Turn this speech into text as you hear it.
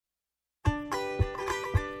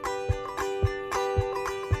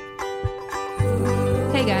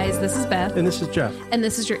This is Beth. And this is Jeff. And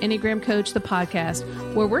this is your Enneagram Coach, the podcast,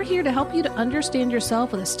 where we're here to help you to understand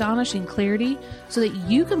yourself with astonishing clarity so that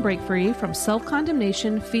you can break free from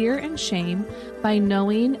self-condemnation, fear, and shame by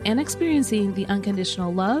knowing and experiencing the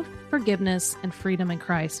unconditional love, forgiveness, and freedom in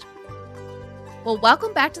Christ. Well,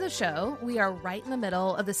 welcome back to the show. We are right in the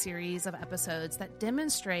middle of the series of episodes that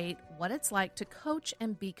demonstrate what it's like to coach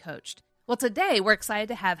and be coached. Well, today we're excited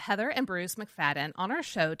to have Heather and Bruce MacFadyen on our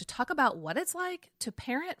show to talk about what it's like to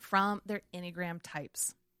parent from their Enneagram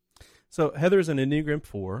types. So Heather is an Enneagram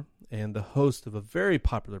 4 and the host of a very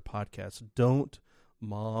popular podcast, Don't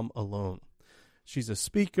Mom Alone. She's a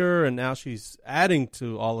speaker, and now she's adding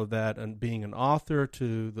to all of that and being an author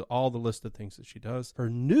to all the list of things that she does. Her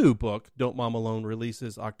new book, Don't Mom Alone,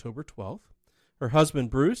 releases October 12th. Her husband,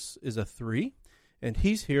 Bruce, is a 3. And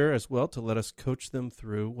he's here as well to let us coach them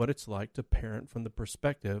through what it's like to parent from the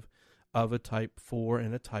perspective of a type 4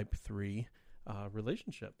 and a type 3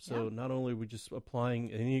 relationship. So not only are we just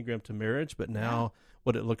applying Enneagram to marriage, but now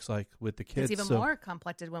what it looks like with the kids. It's even more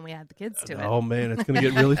complected when we add the kids to it. Oh, man, it's going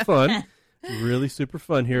to get really fun. Really super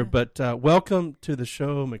fun here. But welcome to the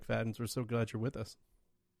show, MacFadyens. We're so glad you're with us.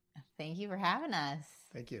 Thank you for having us.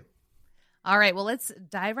 Thank you. All right, well, let's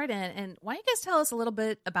dive right in. And why don't you guys tell us a little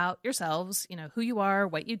bit about yourselves, who you are,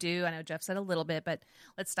 what you do. I know Jeff said a little bit, but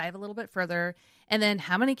let's dive a little bit further. And then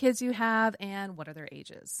how many kids you have and what are their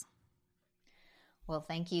ages? Well,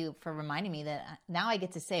 thank you for reminding me that now I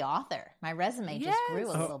get to say author. My resume just grew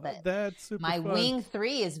a little bit. That's super My fun. wing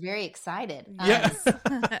 3 is very excited. Yes.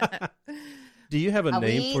 Do you have a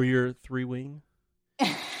name for your 3 wing?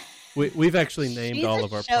 We've actually named all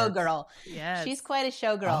of our showgirl. Yes. She's quite a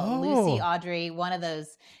showgirl. Oh. Lucy, Audrey, one of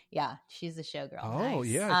those. Yeah, she's a showgirl. Oh, Nice.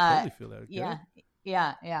 yeah, I totally feel that. Good.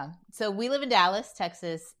 Yeah. So we live in Dallas,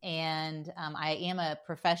 Texas, and I am a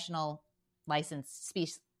professional licensed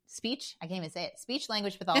speech. I can't even say it. Speech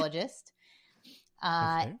language pathologist.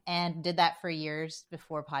 Okay. And did that for years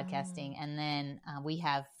before podcasting. And then we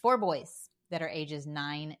have 4 boys that are ages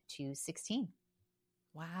 9 to 16.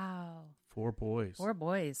 Wow. 4 boys. 4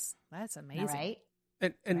 boys. That's amazing. All right.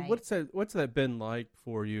 And Right. what's that been like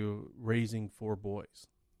for you raising 4 boys?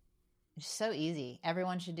 It's so easy.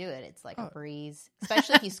 Everyone should do it. It's like a breeze,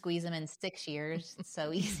 especially if you squeeze them in 6 years. It's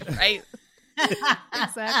so easy. Right.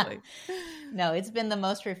 Exactly. No, it's been the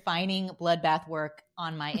most refining bloodbath work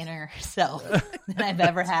on my inner self that I've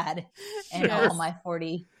ever had in all my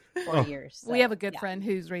 40 years. So, we have a good friend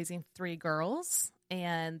who's raising 3 girls,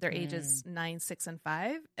 and their ages 9, 6, and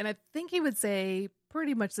 5. And I think he would say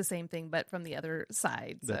pretty much the same thing, but from the other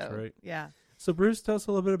side. That's right. Yeah. So Bruce, tell us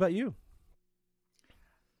a little bit about you.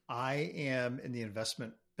 I am in the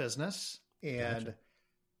investment business and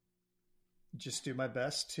just do my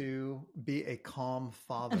best to be a calm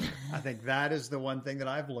father. I think that is the one thing that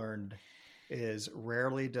I've learned is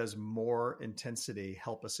rarely does more intensity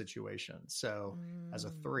help a situation. So as a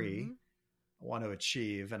 3, I want to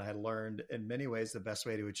achieve. And I learned in many ways the best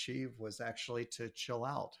way to achieve was actually to chill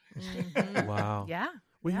out. Wow. Yeah.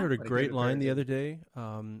 We heard a What a great good line the parenting. other day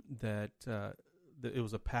that it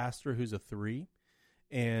was a pastor who's a 3,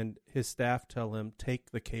 and his staff tell him,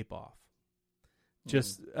 take the cape off.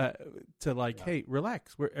 Just to hey,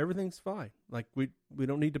 relax. Everything's fine. Like we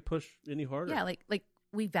don't need to push any harder. Yeah, like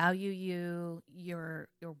we value you. Your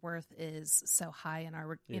worth is so high in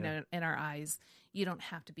our in our eyes. You don't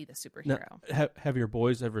have to be the superhero. Now, have your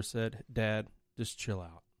boys ever said, "Dad, just chill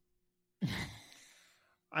out"?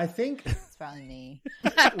 I think It's probably me.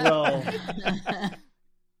 well,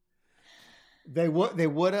 they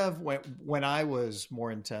would have when I was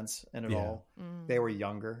more intense in it all. They were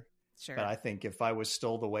younger. Sure. But I think if I was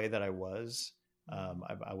still the way that I was,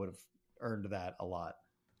 I would have earned that a lot.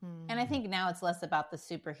 And I think now it's less about the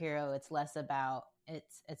superhero. It's less about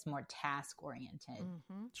it's more task oriented.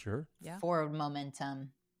 Sure. Yeah. Forward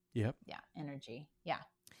momentum. Yep. Yeah. Energy. Yeah.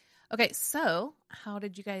 Okay, so how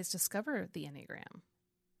did you guys discover the Enneagram?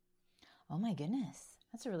 Oh my goodness.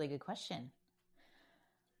 That's a really good question.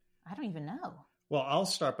 I don't even know. Well, I'll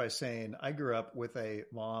start by saying I grew up with a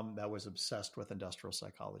mom that was obsessed with industrial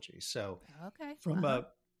psychology. So Okay.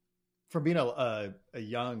 from being a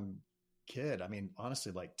young kid, I mean,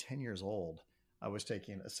 honestly, like 10 years old, I was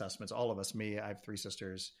taking assessments. All of us, me, I have 3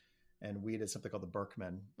 sisters, and we did something called the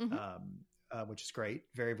Berkman, which is great.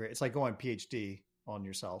 Very, very, it's like going PhD on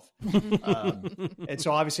yourself. And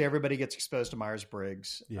so obviously everybody gets exposed to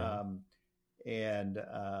Myers-Briggs. Yeah. And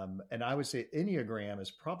I would say Enneagram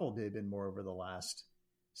has probably been more over the last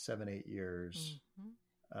 7-8 years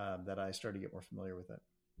that I started to get more familiar with it.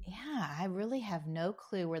 Yeah, I really have no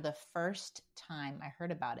clue where the first time I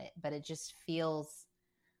heard about it, but it just feels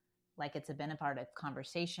like it's been a part of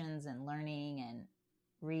conversations and learning. And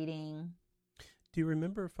reading. Do you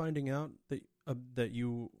remember finding out that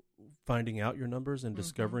you finding out your numbers and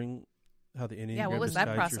discovering how the Enneagram what was that decides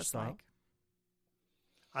your process style? like?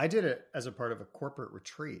 I did it as a part of a corporate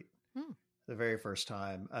retreat the very first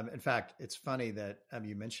time. In fact, it's funny that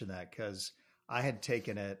you mentioned that because I had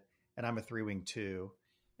taken it, and I'm a 3-wing 2,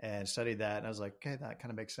 and studied that, and I was like, okay, that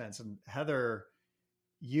kind of makes sense. And Heather,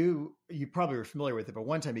 you probably were familiar with it, but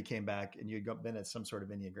one time you came back and you'd been at some sort of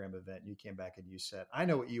Enneagram event, and you came back and you said, I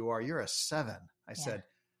know what you are. You're a 7. I said,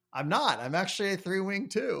 I'm not. I'm actually a 3-wing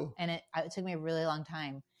 2. And it took me a really long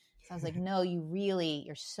time. So I was like, no,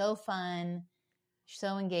 you're so fun. You're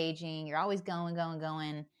so engaging. You're always going.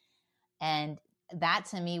 And that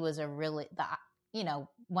to me was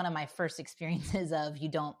one of my first experiences of you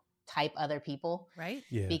don't type other people, Right?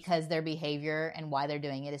 Yes. because their behavior and why they're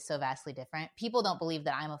doing it is so vastly different. People don't believe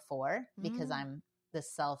that I'm a 4 because I'm the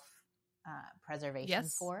self preservation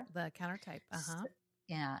 4. The counter type.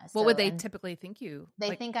 Yeah. What would they typically think you?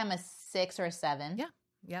 They think I'm a 6 or a 7. Yeah.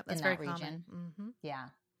 Yeah, that's in very that region. common. Mm-hmm. Yeah.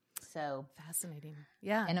 So Fascinating.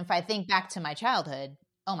 Yeah. and if I think back to my childhood,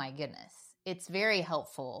 oh my goodness, it's very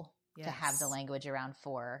helpful to have the language around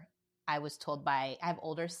 4. I was told I have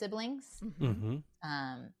older siblings. Mm-hmm.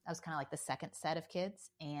 I was kind of like the second set of kids,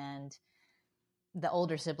 and the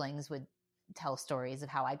older siblings would tell stories of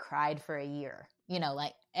how I cried for a year.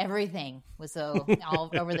 Like everything was so all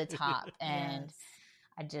over the top, and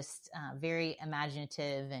I just very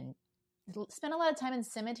imaginative and spent a lot of time in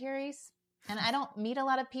cemeteries. And I don't meet a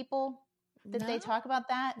lot of people that they talk about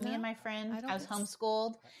that. Me and my friend, I was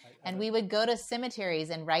homeschooled, and we would go to cemeteries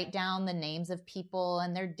and write down the names of people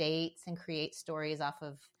and their dates and create stories off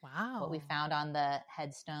of what we found on the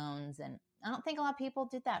headstones. And I don't think a lot of people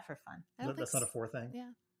did that for fun. That's not a 4 thing. Yeah.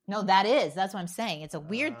 No, that's what I'm saying. It's a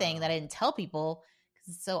weird thing that I didn't tell people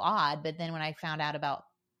because it's so odd. But then when I found out about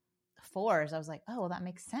 4s, I was like, oh, well, that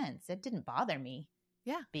makes sense. It didn't bother me.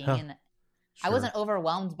 Yeah. Being in, I wasn't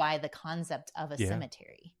overwhelmed by the concept of a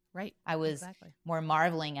cemetery. Right. I was more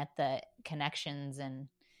marveling at the connections and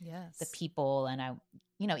the people. And I,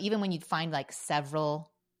 even when you'd find like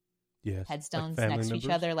several headstones like next to each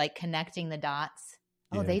members? other, like connecting the dots.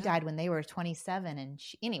 Oh, they died when they were 27. And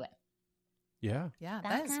anyway. Yeah. Yeah. That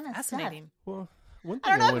That's kind of fascinating. Well, one I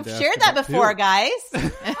thing don't know wanted if to I've ask shared that about, before, too. guys.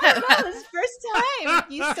 I don't know. This is the first time.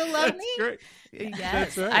 You still love me? Great.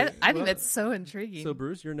 Yes. That's right. I think that's so intriguing. So,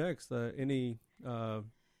 Bruce, you're next. Any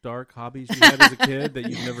dark hobbies you had as a kid that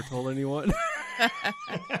you've never told anyone?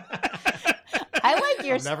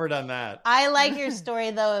 I've never done that. I like your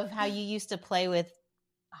story though of how you used to play with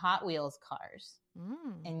Hot Wheels cars,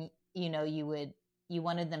 and you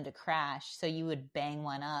wanted them to crash, so you would bang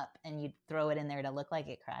one up and you'd throw it in there to look like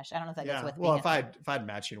it crashed. I don't know if that goes with. Well, if I had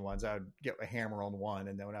matching ones, I would get a hammer on one,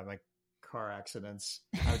 and then when I have like car accidents,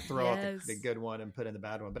 I would throw out the good one and put in the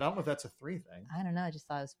bad one. But I don't know if that's a 3 thing. I don't know. I just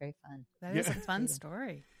thought it was very fun. That is a fun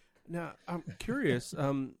story. Now, I'm curious.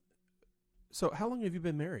 So how long have you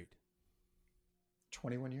been married?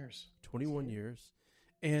 21 years. 21 years.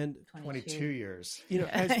 And 22 years.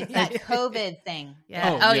 That COVID thing.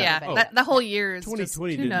 Yeah. Oh, yeah. Oh. The whole year is 2020 just, who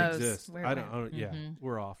didn't knows exist. where I it don't. went. Yeah,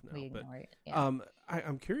 we're off now. We but ignore it. Yeah.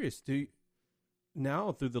 I'm curious.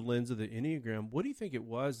 Now through the lens of the Enneagram, what do you think it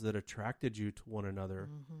was that attracted you to one another,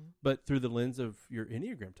 but through the lens of your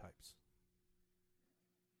Enneagram types?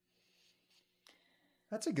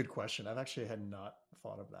 That's a good question. I've actually had not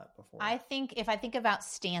thought of that before. I think if I think about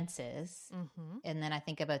stances and then I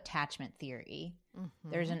think of attachment theory,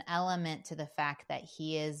 there's an element to the fact that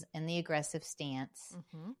he is in the aggressive stance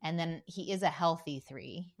and then he is a healthy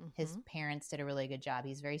 3. His parents did a really good job.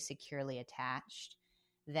 He's very securely attached.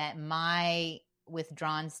 That my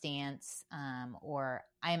withdrawn stance or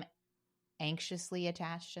I'm anxiously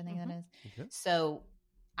attached, I think that is. Okay. So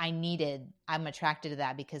I'm attracted to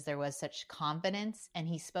that because there was such confidence and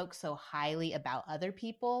he spoke so highly about other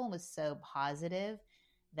people, was so positive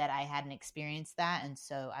that I hadn't experienced that. And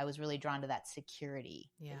so I was really drawn to that security.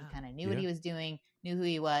 Yeah. He kind of knew what he was doing, knew who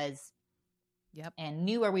he was, and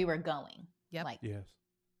knew where we were going. Yep. Like Yes.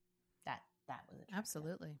 that was attractive.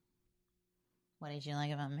 Absolutely. What did you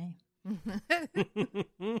like about me?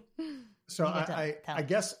 So I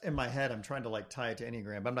guess in my head, I'm trying to like tie it to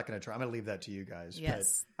Enneagram, but I'm not going to try. I'm going to leave that to you guys.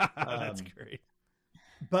 Yes. But, That's great.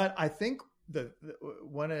 But I think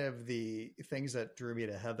one of the things that drew me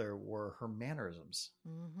to Heather were her mannerisms.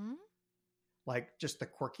 Like just the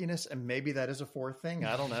quirkiness, and maybe that is a 4 thing.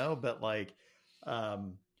 I don't know, but like, I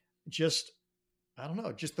don't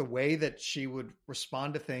know, just the way that she would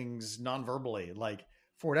respond to things non-verbally, like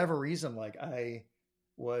for whatever reason, like I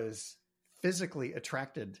was physically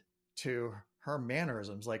attracted to her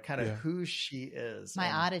mannerisms, like kind of who she is.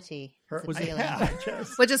 My oddity.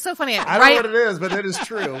 Which is so funny. I don't know what it is, but it is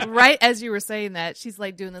true. Right as you were saying that, she's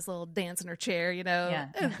like doing this little dance in her chair,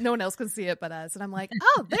 and no one else can see it but us. And I'm like,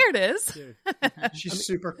 oh, there it is. She's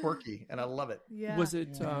super quirky, and I love it. Yeah. Was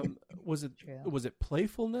it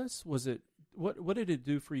playfulness? Was it what did it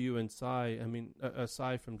do for you inside? I mean,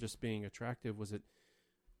 aside from just being attractive, was it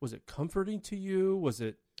comforting to you? Was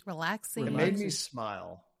it relaxing? It made me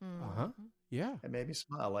smile. Uh-huh. Yeah. It made me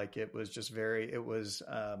smile. Like it was just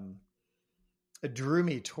it drew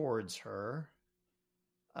me towards her.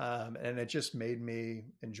 And it just made me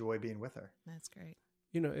enjoy being with her. That's great.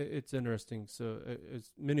 It's interesting. So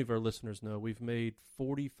as many of our listeners know, we've made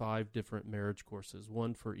 45 different marriage courses,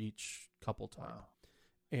 one for each couple type. Wow.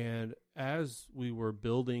 And as we were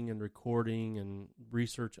building and recording and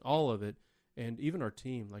research all of it, and even our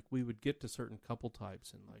team, like we would get to certain couple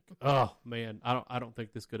types and like, oh man, I don't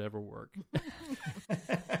think this could ever work.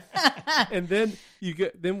 And then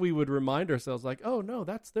we would remind ourselves like, oh no,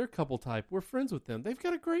 that's their couple type. We're friends with them. They've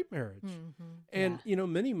got a great marriage. Mm-hmm. And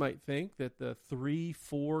many might think that the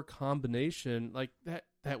 3-4 combination like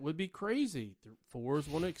that would be crazy. 4s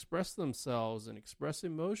want to express themselves and express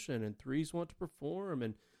emotion, and 3s want to perform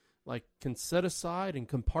and like can set aside and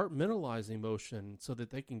compartmentalize emotion so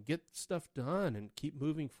that they can get stuff done and keep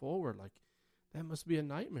moving forward. Like that must be a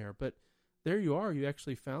nightmare. But there you are. You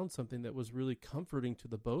actually found something that was really comforting to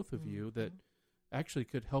the both of you that actually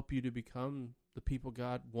could help you to become the people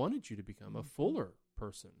God wanted you to become, a fuller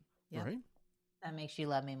person, right? That makes you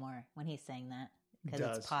love me more when he's saying that.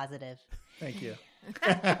 Because it's positive. Thank you.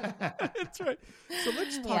 That's right. So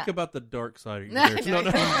let's talk about the dark side of your marriage. No.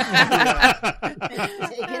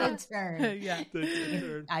 Taking a turn. Yeah. Taking a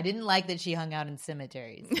turn. I didn't like that she hung out in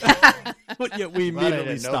cemeteries. But yet we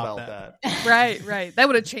immediately stopped that. Right. That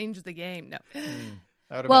would have changed the game. No.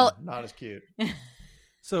 That would have been not as cute.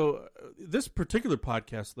 So this particular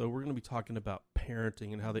podcast, though, we're going to be talking about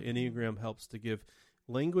parenting and how the Enneagram helps to give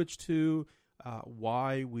language to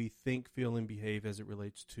why we think, feel, and behave as it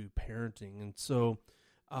relates to parenting. And so...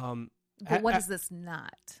 but what is this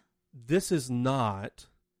not? This is not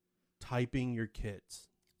typing your kids.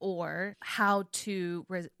 Or how to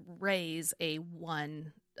raise a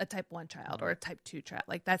type 1 child or a type 2 child.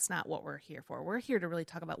 Like, that's not what we're here for. We're here to really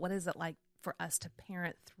talk about what is it like for us to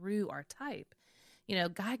parent through our type.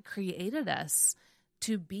 God created us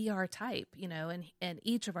to be our type, and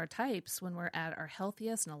each of our types, when we're at our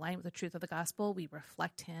healthiest and aligned with the truth of the gospel, we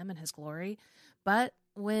reflect him and his glory. But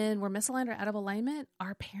when we're misaligned or out of alignment,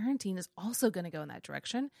 our parenting is also going to go in that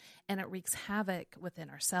direction, and it wreaks havoc within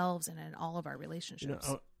ourselves and in all of our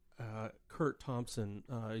relationships. Kurt Thompson,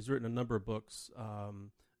 he's written a number of books,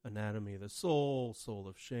 Anatomy of the Soul, Soul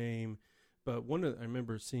of Shame. But I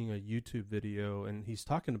remember seeing a YouTube video, and he's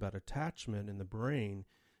talking about attachment in the brain.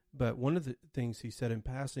 But one of the things he said in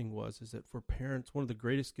passing is that for parents, one of the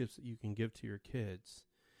greatest gifts that you can give to your kids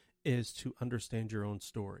is to understand your own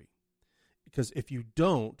story. Because if you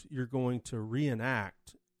don't, you're going to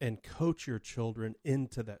reenact and coach your children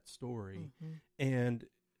into that story. Mm-hmm. And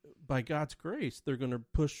by God's grace, they're going to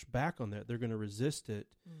push back on that. They're going to resist it.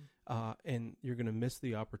 And you're going to miss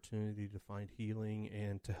the opportunity to find healing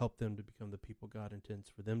and to help them to become the people God intends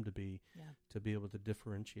for them to be able to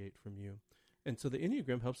differentiate from you. And so the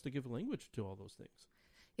Enneagram helps to give language to all those things.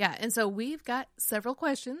 Yeah, and so we've got several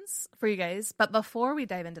questions for you guys. But before we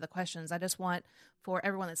dive into the questions, I just want for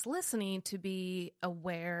everyone that's listening to be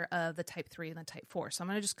aware of the type 3 and the type 4. So I'm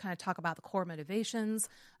going to just kind of talk about the core motivations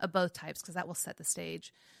of both types because that will set the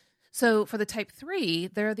stage. So for the type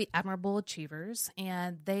 3, they're the admirable achievers,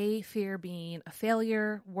 and they fear being a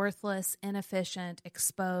failure, worthless, inefficient,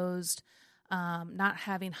 exposed, not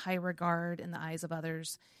having high regard in the eyes of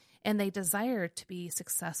others. And they desire to be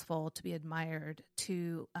successful, to be admired,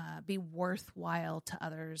 to be worthwhile to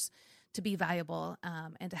others, to be valuable,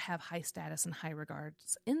 and to have high status and high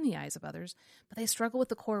regards in the eyes of others. But they struggle with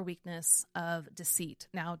the core weakness of deceit.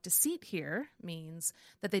 Now, deceit here means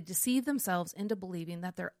that they deceive themselves into believing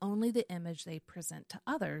that they're only the image they present to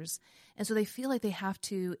others. And so they feel like they have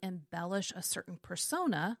to embellish a certain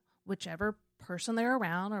persona, whichever person they're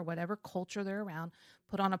around or whatever culture they're around,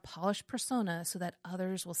 put on a polished persona so that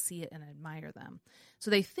others will see it and admire them.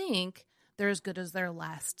 So they think they're as good as their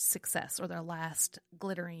last success or their last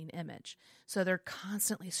glittering image. So they're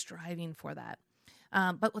constantly striving for that.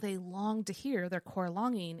 But what they long to hear, their core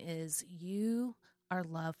longing is, you are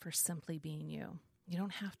loved for simply being you. You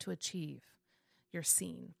don't have to achieve. You're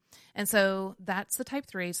seen. And so that's the type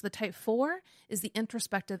 3. So the type 4 is the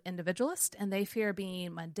introspective individualist, and they fear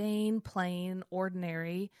being mundane, plain,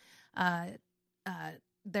 ordinary,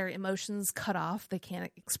 their emotions cut off. They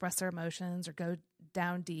can't express their emotions or go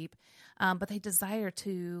down deep, but they desire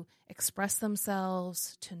to express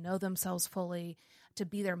themselves, to know themselves fully, to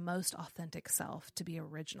be their most authentic self, to be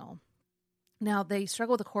original. Now, they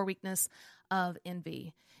struggle with the core weakness of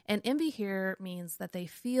envy. And envy here means that they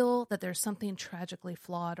feel that there's something tragically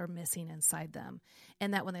flawed or missing inside them,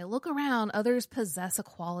 and that when they look around, others possess a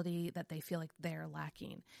quality that they feel like they're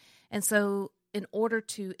lacking. And so in order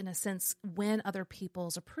to, in a sense, win other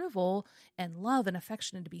people's approval and love and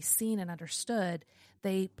affection and to be seen and understood,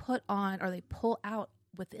 they put on, or they pull out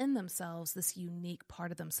within themselves this unique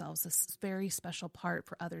part of themselves, this very special part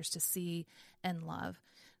for others to see and love.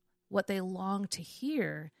 What they long to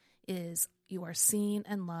hear is, you are seen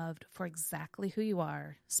and loved for exactly who you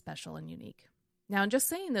are, special and unique. Now, in just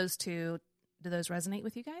saying those two, do those resonate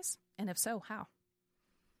with you guys? And if so, how?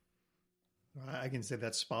 I can say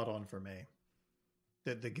that's spot on for me.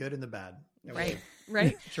 The good and the bad. Right.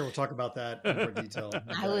 Right. Sure, we'll talk about that in more detail.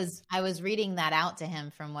 I was reading that out to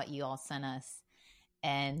him from what you all sent us,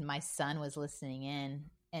 and my son was listening in,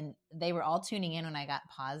 and they were all tuning in when I got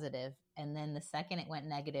positive, and then the second it went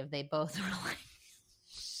negative, they both were like,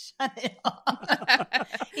 shut it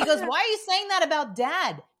off. He goes, why are you saying that about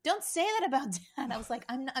Dad? Don't say that about Dad. I was like,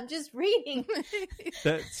 I'm just reading.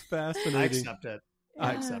 That's fascinating. I accept it.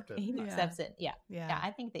 I accept it. He accepts it. Yeah. Yeah.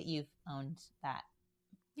 I think that you've owned that.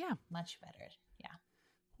 Yeah. Much better. Yeah.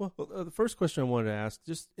 Well, the first question I wanted to ask,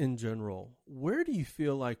 just in general, where do you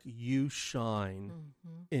feel like you shine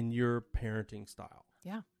in your parenting style?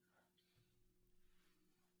 Yeah.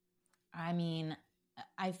 I mean,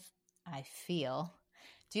 I feel.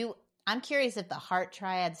 I'm curious if the heart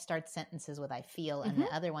triad starts sentences with I feel and the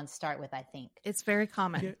other ones start with I think. It's very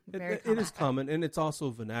common. Yeah, Very it is common, and it's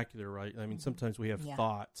also vernacular, right? I mean, sometimes we have Yeah.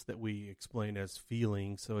 thoughts that we explain as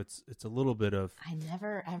feelings, so it's a little bit of. I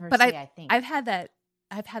never ever But say I think. I've had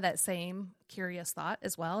that same curious thought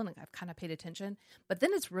as well, and I've kind of paid attention. But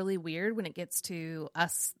then it's really weird when it gets to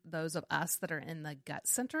us, those of us that are in the gut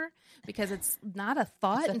center, because it's not a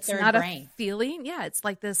thought, It's a it's third not brain. a feeling. Yeah, it's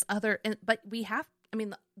like this other. But we have. I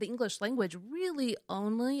mean, the English language really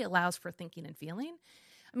only allows for thinking and feeling.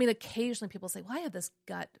 I mean, occasionally people say, "Well, I have this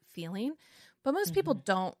gut feeling," but most people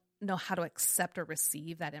don't know how to accept or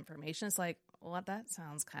receive that information. It's like, well, that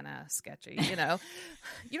sounds kind of sketchy, you know?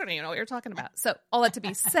 You don't even know what you're talking about. So all that to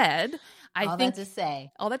be said, all that to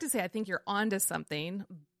say, I think you're onto something,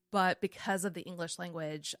 but because of the English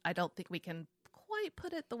language, I don't think we can quite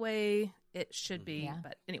put it the way it should be. Yeah.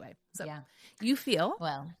 But anyway, so Yeah. you feel.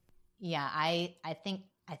 well, yeah, I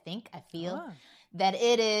feel Oh. that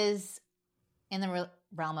it is in the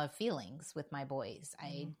realm of feelings with my boys.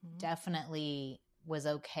 I definitely was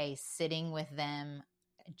okay sitting with them.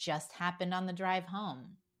 It just happened on the drive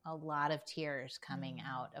home. A lot of tears coming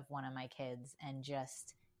out of one of my kids, and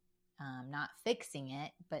just not fixing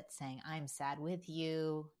it, but saying, I'm sad with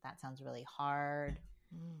you. That sounds really hard.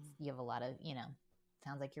 You have a lot of,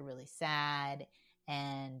 sounds like you're really sad.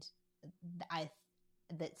 And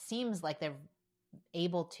that seems like they're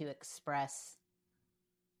able to express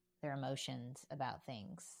their emotions about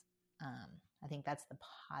things. I think that's the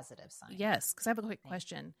positive sign. Yes, because I have a quick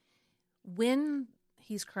question. When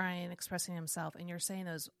he's crying, expressing himself, and you're saying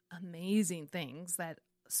those amazing things that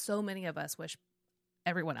so many of us wish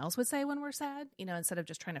everyone else would say when we're sad, instead of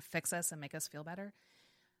just trying to fix us and make us feel better.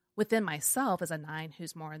 Within myself, as a 9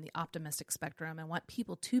 who's more in the optimistic spectrum and want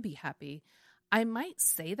people to be happy, I might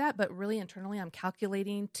say that, but really internally I'm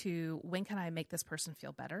calculating to when can I make this person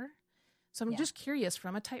feel better? So I'm just curious,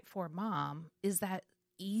 from a type 4 mom, is that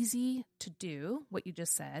easy to do, what you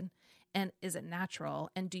just said? And is it natural?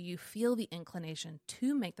 And do you feel the inclination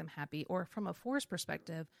to make them happy? Or from a 4's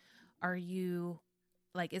perspective, are you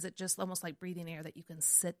like, is it just almost like breathing air that you can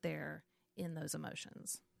sit there in those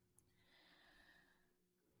emotions?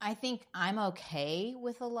 I think I'm okay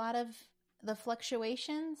with a lot of the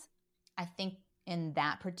fluctuations. I think in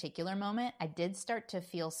that particular moment, I did start to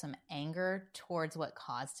feel some anger towards what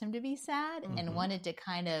caused him to be sad and wanted to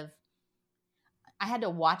I had to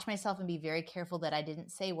watch myself and be very careful that I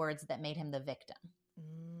didn't say words that made him the victim.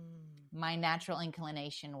 My natural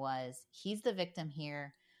inclination was, he's the victim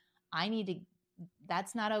here.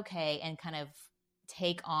 That's not okay. And kind of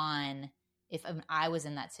take on, if I was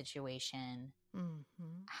in that situation,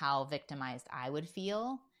 how victimized I would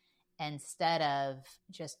feel, instead of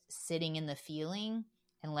just sitting in the feeling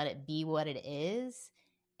and let it be what it is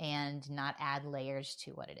and not add layers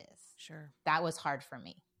to what it is. Sure. That was hard for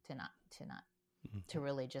me to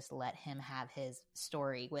really just let him have his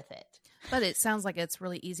story with it. But it sounds like it's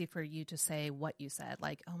really easy for you to say what you said,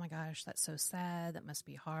 like, oh my gosh, that's so sad. That must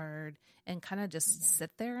be hard. And kind of just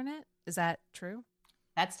sit there in it. Is that true?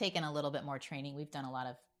 that's taken a little bit more training. We've done a lot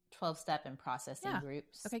of 12-step and processing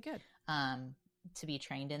groups. Okay, good. To be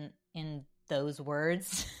trained in those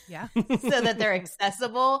words. Yeah. So that they're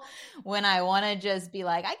accessible when I want to just be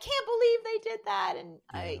like, I can't believe they did that. And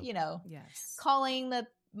Yes. calling the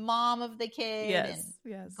mom of the kid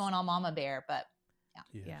and going all mama bear. But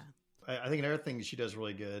yeah. I think another thing she does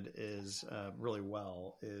really good is really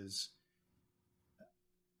well is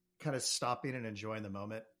kind of stopping and enjoying the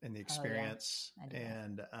moment and the experience. I do that.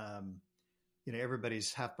 And,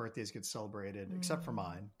 everybody's half birthdays get celebrated except for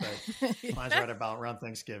mine, but mine's right around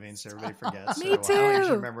Thanksgiving. So everybody forgets. Me too. I don't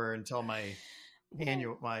even remember until my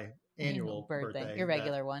annual birthday. Your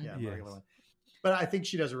regular one. Yeah, regular one. But I think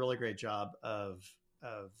she does a really great job of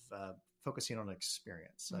focusing on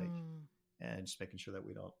experience, and just making sure that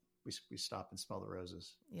we stop and smell the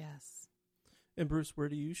roses. Yes. And Bruce, where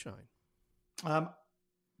do you shine?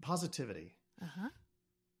 Positivity.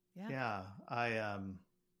 Yeah.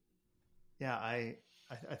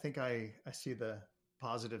 I think I see the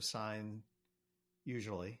positive sign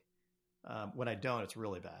usually. When I don't, it's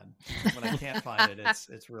really bad. When I can't find it,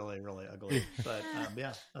 it's really, really ugly. But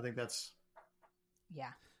I think that's.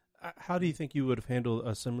 Yeah. How do you think you would have handled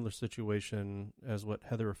a similar situation as what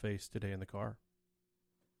Heather faced today in the car?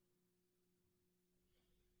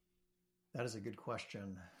 That is a good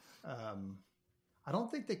question. I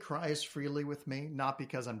don't think they cry as freely with me, not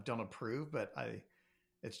because I don't approve, but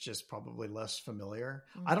it's just probably less familiar.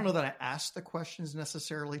 Mm-hmm. I don't know that I ask the questions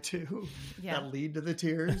necessarily too that lead to the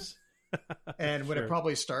tears. And when it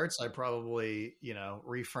probably starts, I probably,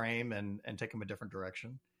 reframe and take them a different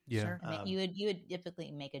direction. Yeah. Sure. You would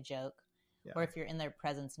typically make a joke, or if you're in their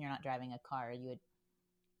presence and you're not driving a car, you would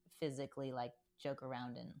physically joke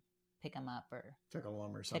around and pick them up or tickle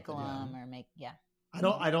them or something. Or make,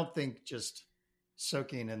 I don't think just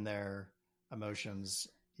soaking in their emotions,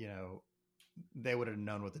 they would have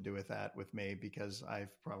known what to do with that with me, because I've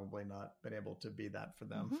probably not been able to be that for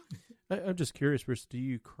them. Mm-hmm. I'm just curious, Bruce, do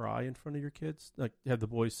you cry in front of your kids? Like, have the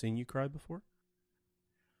boys seen you cry before?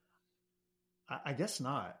 I guess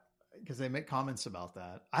not, because they make comments about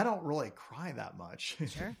that. I don't really cry that much.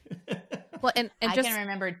 Sure. Well, and I can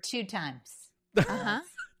remember 2 times. Yeah.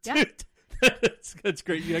 Dude, that's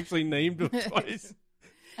great. You actually named them twice.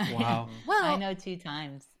 Wow. Well, I know 2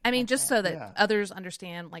 times. I mean, just so that others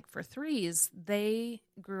understand, for 3s, they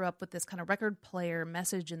grew up with this kind of record player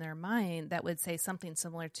message in their mind that would say something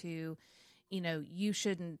similar to, you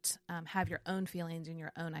shouldn't have your own feelings and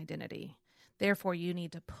your own identity. Therefore, you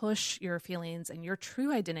need to push your feelings and your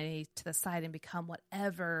true identity to the side and become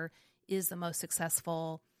whatever is the most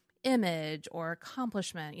successful image or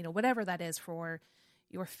accomplishment, whatever that is for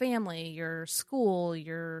your family, your school,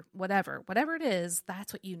 your whatever it is,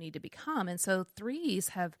 that's what you need to become. And so 3s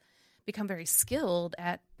have become very skilled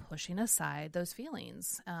at pushing aside those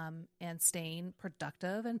feelings and staying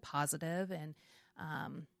productive and positive and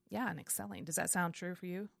excelling. Does that sound true for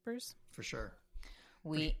you, Bruce? For sure.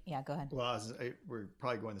 Go ahead. Well, we're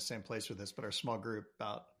probably going the same place with this, but our small group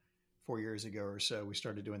about 4 years ago or so, we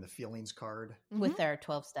started doing the feelings card with our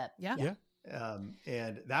 12-step. Yeah.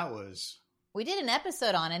 And that was. We did an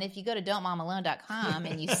episode on it. If you go to don'tmomalone.com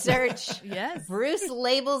and you search Bruce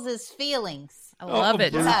labels his feelings. I love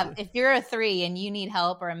it. If you're a 3 and you need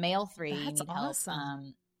help, or a male 3, you need awesome.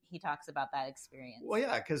 help. He talks about that experience. Well,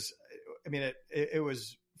 yeah, because it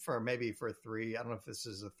was for a 3. I don't know if this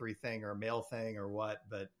is a 3 thing or a male thing or what,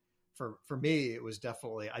 but for me, it was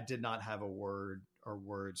definitely, I did not have a word or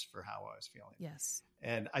words for how I was feeling. Yes.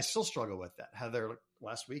 And I still struggle with that. Heather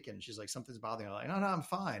last weekend, she's like, something's bothering me. I'm like, no, I'm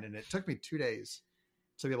fine. And it took me 2 days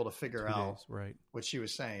to be able to figure out what she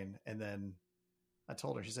was saying. And then I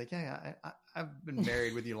told her, she's like, I've been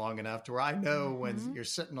married with you long enough to where I know when you're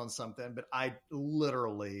sitting on something, but I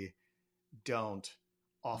literally don't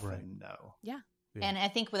often know. Yeah. And I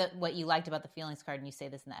think what you liked about the feelings card, and you say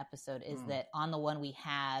this in the episode, is that on the one we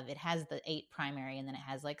have, it has the 8 primary, and then it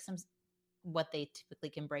has some what they typically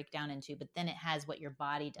can break down into, but then it has what your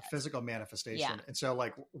body does. Physical manifestation. Yeah. And so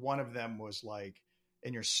one of them was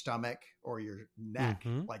in your stomach or your neck,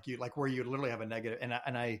 where you literally have a negative.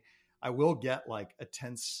 And I will get a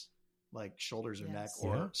tense, shoulders or neck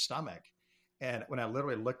or stomach. And when I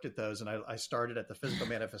literally looked at those and I started at the physical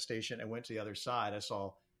manifestation and went to the other side, I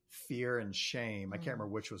saw fear and shame. I can't remember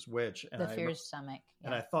which was which. And fear is stomach. Yeah.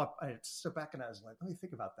 And I thought, I stood back and I was like, let me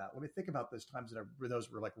think about that. Let me think about those times that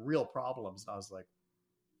those were real problems. And I was like,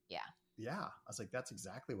 yeah. I was like, that's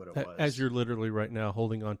exactly what it was. As you're literally right now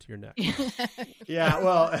holding onto your neck. Yeah,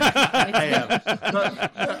 well, I am.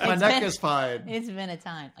 But my neck is fine. It's been a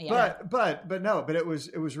time. Yeah. But it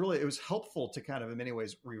was helpful to kind of in many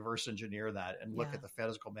ways reverse engineer that and look at the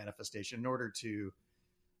physical manifestation in order to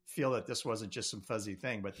feel that this wasn't just some fuzzy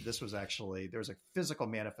thing, but this was actually, there's a physical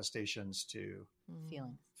manifestations to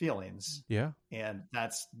feelings. Yeah. And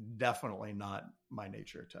that's definitely not my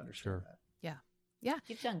nature to understand that. Yeah.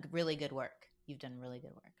 You've done really good work. I'm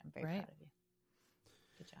very proud of you.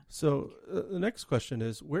 Good job. So the next question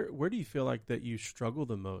is, where do you feel like that you struggle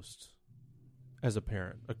the most as a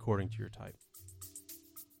parent, according to your type?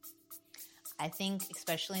 I think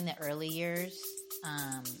especially in the early years.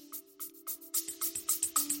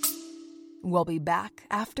 We'll be back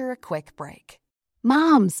after a quick break.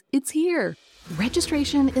 Moms, it's here.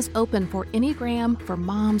 Registration is open for Enneagram for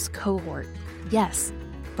Moms cohort. Yes,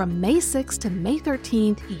 from May 6th to May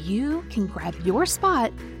 13th, you can grab your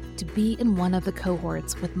spot to be in one of the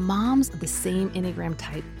cohorts with moms of the same Enneagram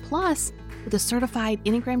type, plus with a certified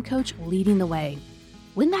Enneagram coach leading the way.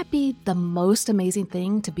 Wouldn't that be the most amazing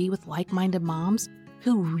thing to be with like-minded moms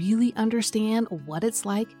who really understand what it's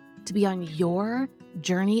like to be on your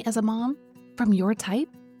journey as a mom from your type?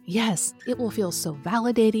 Yes, it will feel so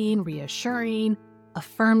validating, reassuring,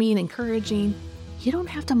 affirming, encouraging. You don't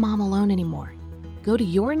have to mom alone anymore. Go to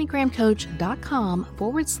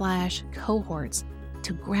yourenneagramcoach.com/cohorts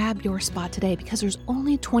to grab your spot today, because there's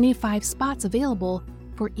only 25 spots available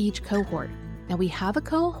for each cohort. Now, we have a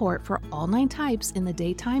cohort for all 9 types in the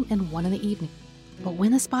daytime and 1 in the evening. But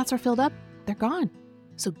when the spots are filled up, they're gone.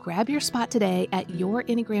 So grab your spot today at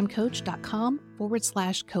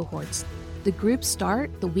yourenneagramcoach.com/cohorts. The groups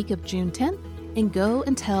start the week of June 10th and go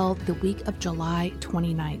until the week of July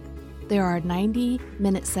 29th. There are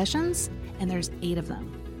 90-minute sessions, and there's 8 of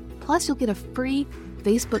them. Plus, you'll get a free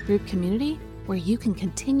Facebook group community where you can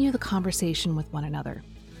continue the conversation with one another.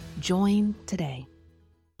 Join today.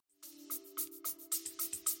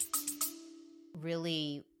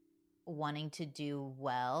 Really wanting to do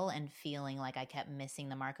well and feeling like I kept missing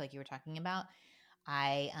the mark, like you were talking about.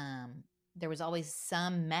 There was always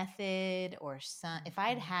some method or some. If I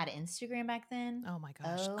had had Instagram back then, Oh my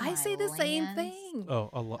gosh. oh I my say the same lands. thing. Oh,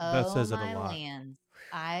 a lot. That says it a my lot. lands.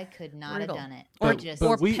 I could not Brutal. have done it. Or I just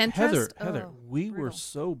But we, Pinterest? Heather, Oh, we were brutal.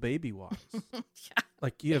 so baby wise. Yeah.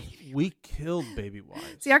 Like we killed baby wise.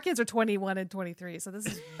 See, our kids are 21 and 23, so this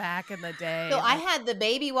is back in the day. So I had the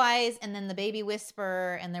Baby Wise and then the Baby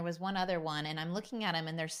Whisper, and there was one other one, and I'm looking at them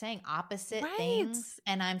and they're saying opposite Right. things,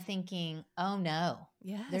 and I'm thinking, oh no,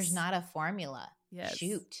 Yes. there's not a formula. Yes.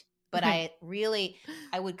 Shoot. But I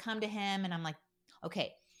would come to him and I'm like,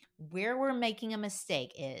 okay, where we're making a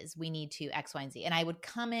mistake is we need to X, Y, and Z. And I would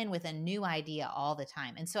come in with a new idea all the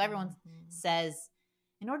time. And so everyone says,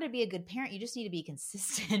 in order to be a good parent, you just need to be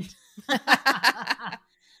consistent.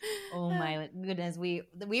 Oh my goodness. We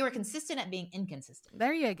were consistent at being inconsistent.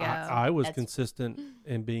 There you go. I was That's- consistent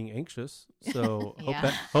in being anxious. So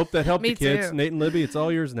Yeah. hope that helped Me the kids. too. Nate and Libby, it's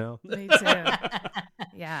all yours now. Me too.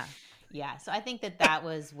 Yeah. Yeah. So I think that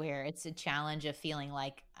was where it's a challenge of feeling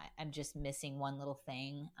like I'm just missing one little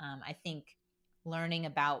thing. I think learning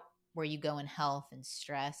about where you go in health and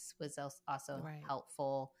stress was also Right.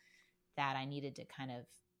 helpful, that I needed to kind of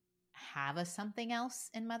have a something else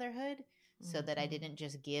in motherhood so that I didn't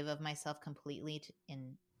just give of myself completely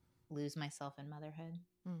and lose myself in motherhood.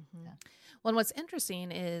 Mm-hmm. Yeah. Well, and what's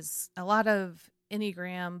interesting is a lot of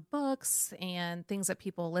Enneagram books and things that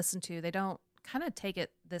people listen to, they don't kind of take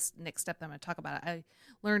it this next step that I'm going to talk about. I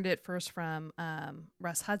learned it first from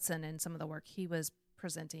Russ Hudson and some of the work he was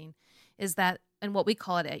presenting, is that, and what we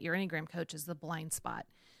call it at Your Enneagram Coach, is the blind spot.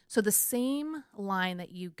 So the same line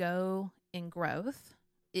that you go in growth,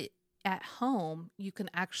 at home, you can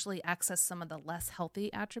actually access some of the less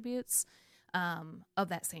healthy attributes of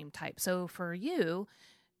that same type. So for you,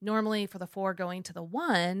 normally for the 4 going to the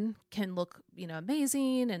 1 can look,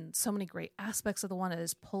 amazing, and so many great aspects of the 1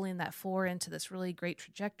 is pulling that 4 into this really great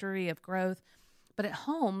trajectory of growth. But at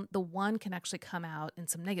home, the 1 can actually come out in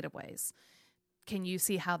some negative ways. Can you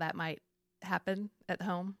see how that might happen at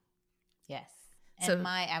home? Yes. And So-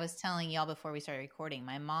 I was telling y'all before we started recording,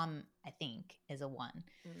 my mom, I think, is a 1.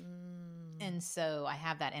 And so I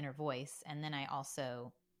have that inner voice. And then I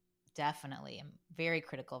also definitely am very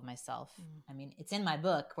critical of myself. I mean, it's in my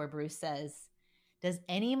book where Bruce says, does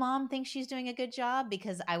any mom think she's doing a good job?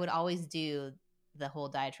 Because I would always do the whole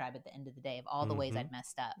diatribe at the end of the day of all the ways I'd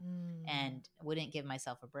messed up and wouldn't give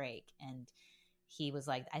myself a break. And he was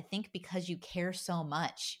like, I think because you care so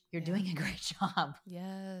much, you're doing a great job.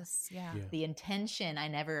 Yes. Yeah. Yeah. The intention, I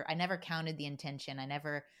never counted the intention. I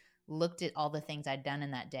never looked at all the things I'd done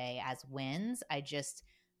in that day as wins. I just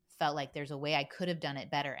felt like there's a way I could have done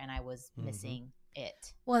it better, and I was missing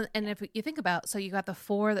it. Well, and if you think about, so you got the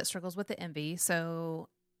 4 that struggles with the envy. So,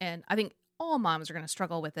 and I think all moms are going to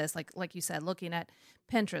struggle with this. Like you said, looking at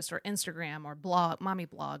Pinterest or Instagram or mommy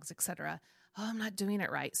blogs, etc. oh, I'm not doing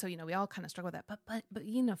it right. So, we all kind of struggle with that. But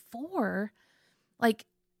 4, like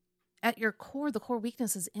at your core, the core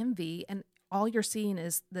weakness is envy. And all you're seeing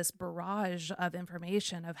is this barrage of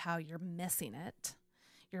information of how you're missing it.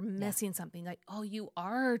 You're missing something, like, oh, you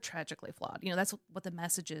are tragically flawed. That's what the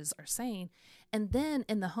messages are saying. And then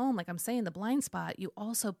in the home, like I'm saying, the blind spot, you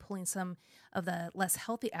also pulling some of the less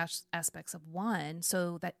healthy aspects of one.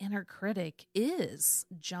 So that inner critic is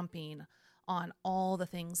jumping on all the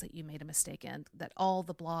things that you made a mistake in, that all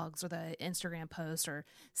the blogs or the Instagram posts are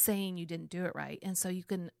saying you didn't do it right. And so you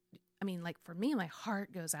can, like for me, my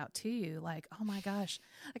heart goes out to you. Like, oh my gosh,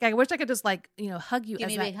 like I wish I could just hug you. Give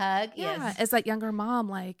me a big hug. Yeah, Yes. as that younger mom,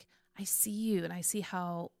 like I see you and I see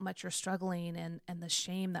how much you're struggling and the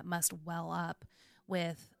shame that must well up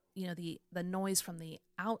with the noise from the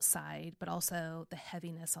outside, but also the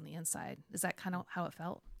heaviness on the inside. Is that kind of how it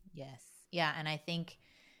felt? Yes. Yeah, and I think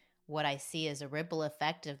what I see as a ripple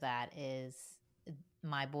effect of that is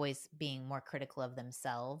my boys being more critical of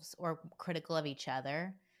themselves or critical of each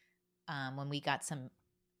other. When we got some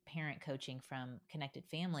parent coaching from Connected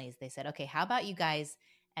Families, they said, okay, how about you guys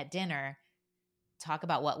at dinner talk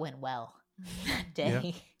about what went well that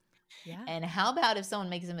day? Yeah. And how about if someone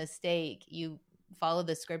makes a mistake, you follow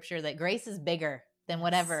the scripture that grace is bigger than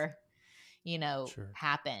whatever,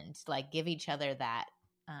 happened. Like give each other that,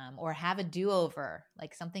 or have a do-over,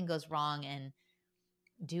 like something goes wrong and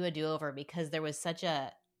do a do-over, because there was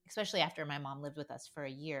especially after my mom lived with us for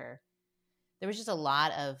a year, there was just a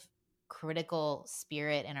lot of critical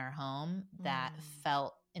spirit in our home that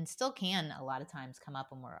felt, and still can a lot of times come up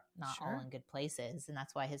when we're not all in good places. And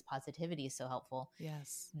that's why his positivity is so helpful.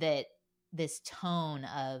 Yes. That this tone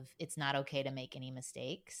of it's not okay to make any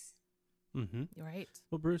mistakes. Mm-hmm. You're right.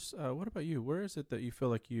 Well, Bruce, what about you? Where is it that you feel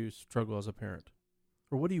like you struggle as a parent?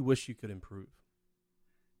 Or what do you wish you could improve?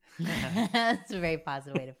 That's a very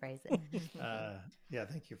positive way to phrase it. Yeah,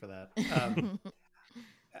 thank you for that.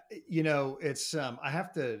 It's I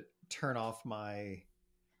have to turn off I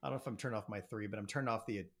don't know if I'm turning off my 3, but I'm turning off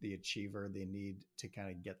the achiever, the need to kind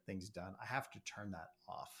of get things done. I have to turn that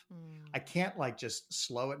off. I can't just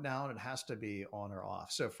slow it down. It has to be on or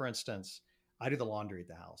off. So for instance, I do the laundry at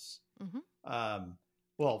the house. Mm-hmm.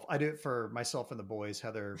 Well, I do it for myself and the boys.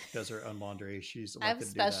 Heather does her own laundry. She's I have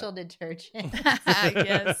special detergent.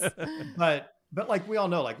 Yes. But like we all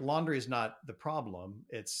know, like laundry is not the problem.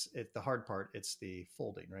 It's the hard part. It's the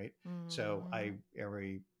folding, right? So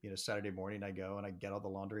every Saturday morning I go and I get all the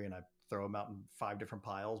laundry and I throw them out in 5 different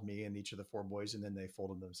piles, me and each of the 4 boys, and then they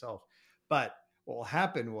fold them themselves. But what will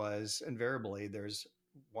happen was invariably there's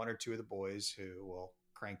 1 or 2 of the boys who will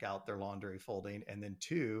crank out their laundry folding, and then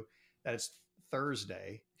 2 that it's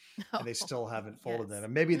Thursday and they still haven't folded them,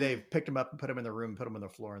 and maybe they've picked them up and put them in the room, put them on the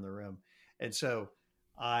floor in the room, and so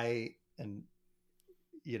I can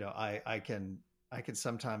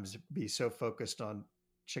sometimes be so focused on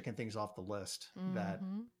checking things off the list that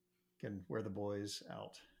can wear the boys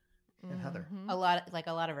out. And Heather, a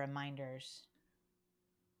lot of reminders.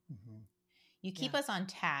 You keep us on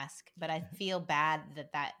task, but I feel bad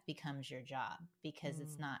that becomes your job because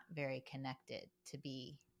it's not very connected to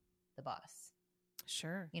be the boss.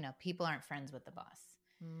 Sure. People aren't friends with the boss.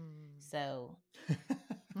 So,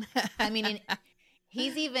 I mean,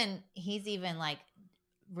 he's even like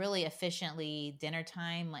really efficiently dinner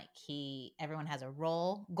time. Like everyone has a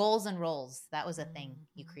role, goals and roles. That was a thing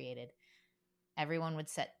you created. Everyone would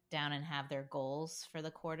sit down and have their goals for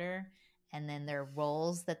the quarter, and then their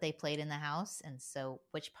roles that they played in the house. And so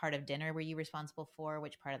which part of dinner were you responsible for?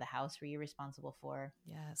 Which part of the house were you responsible for?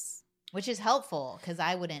 Yes. Which is helpful because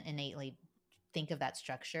I wouldn't innately think of that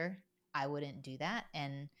structure. I wouldn't do that.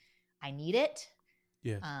 And I need it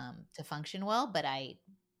to function well, but I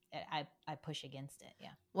push against it.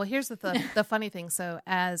 Yeah. Well, here's the funny thing. So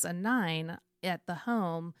as a 9 at the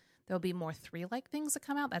home, there'll be more 3-like things that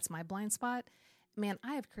come out. That's my blind spot. Man,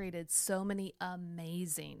 I have created so many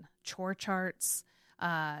amazing chore charts,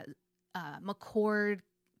 McCord,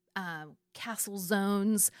 castle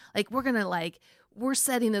zones. Like we're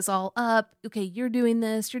setting this all up. Okay, you're doing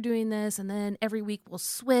this, and then every week we'll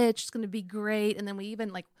switch. It's going to be great. And then we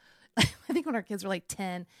even I think when our kids were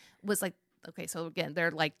 10, was okay, so again,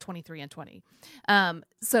 they're 23 and 20.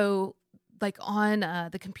 So on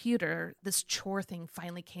the computer, this chore thing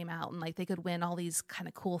finally came out, and they could win all these kind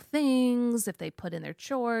of cool things if they put in their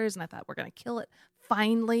chores. And I thought, we're going to kill it.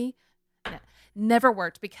 Finally, Never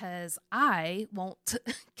worked because I won't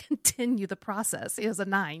continue the process as a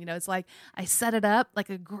 9. It's like I set it up like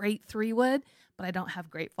a great 3 would, but I don't have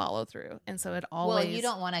great follow through. And so it always. Well, you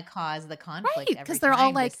don't want to cause the conflict right, every because they're time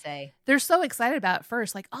all like, to say. they're so excited about it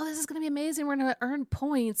first, like, oh, this is going to be amazing. We're going to earn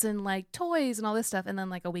points and like toys and all this stuff. And then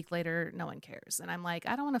like a week later, no one cares. And I'm like,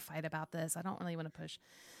 I don't want to fight about this. I don't really want to push.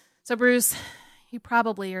 So Bruce, you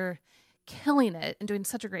probably are killing it and doing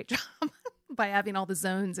such a great job by having all the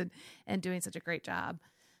zones and doing such a great job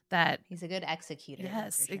that He's a good executor.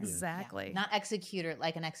 yes, for sure. exactly. Yeah. Not executor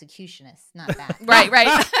like an executionist. Not that. right.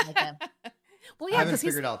 Like a, Well, I yeah, haven't because he's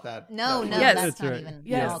figured out that. no, Yes. that's That's not right. even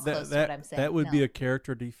Yes. all close to what I'm saying. That would be No. a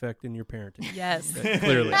character defect in your parenting. yes,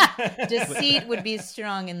 Clearly. Deceit would be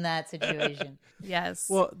strong in that situation. yes.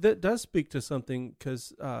 Well, that does speak to something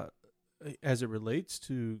because as it relates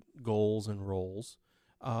to goals and roles,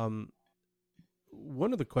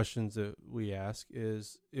 one of the questions that we ask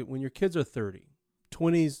is when your kids are 30,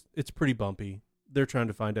 20s, it's pretty bumpy. They're trying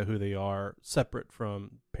to find out who they are separate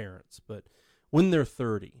from parents. But when they're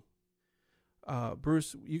 30,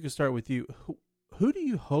 Bruce, you can start with you. Who do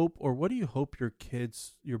you hope or what do you hope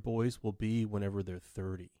your boys will be whenever they're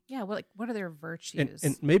 30? yeah. Well, like, what are their virtues?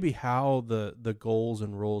 And maybe how the goals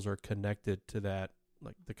and roles are connected to that,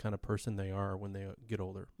 like the kind of person they are when they get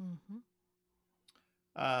older. Mm-hmm.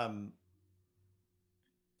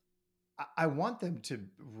 I want them to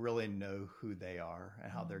really know who they are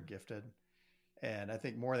and how they're gifted. And I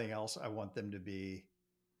think more than anything else, I want them to be,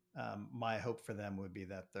 my hope for them would be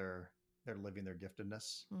that they're living their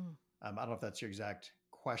giftedness. I don't know if that's your exact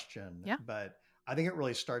question, Yeah. but I think it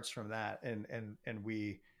really starts from that. And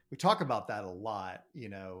we talk about that a lot,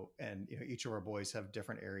 and, each of our boys have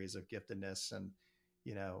different areas of giftedness and,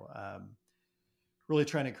 really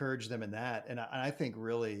trying to encourage them in that. And I think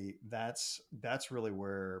really that's really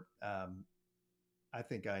where I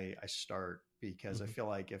think I start, because I feel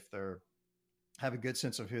like if they're have a good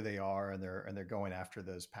sense of who they are and they're going after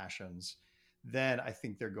those passions, then I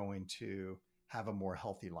think they're going to have a more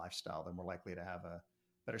healthy lifestyle. They're more likely to have a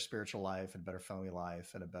better spiritual life and better family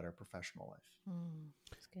life and a better professional life.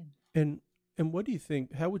 That's good. And what do you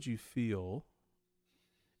think? How would you feel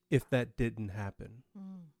if that didn't happen?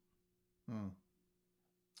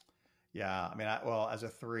 Yeah, I mean, as a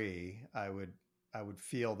 3, I would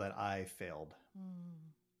feel that I failed.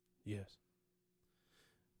 Yes.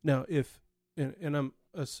 Now, and I'm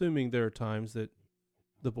assuming there are times that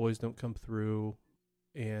the boys don't come through,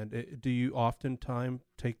 and do you oftentimes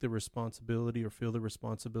take the responsibility or feel the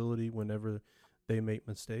responsibility whenever they make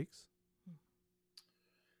mistakes?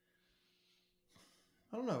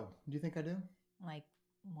 I don't know. Do you think I do? Like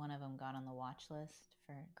one of them got on the watch list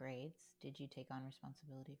for grades. Did you take on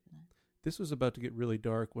responsibility for that? This was about to get really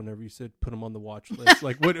dark whenever you said put them on the watch list.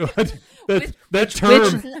 Like what that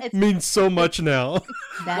term means so much now.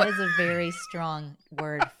 That is a very strong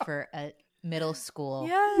word for a middle school.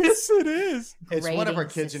 Yes, it is. It's one of our grading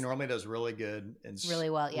kids who system. normally does really good and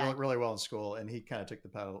Really well, yeah. really well in school, and he kind of took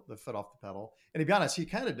the foot off the pedal. And to be honest, he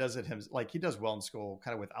kind of does it like he does well in school,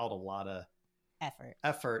 kind of without a lot of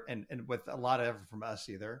effort and with a lot of effort from us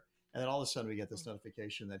either. And then all of a sudden we get this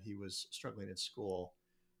notification that he was struggling at school.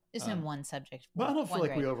 Just in one subject. Well, I don't feel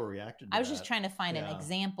like grade. we overreacted to I was that. just trying to find an Yeah.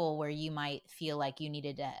 example where you might feel like you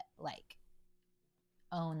needed to like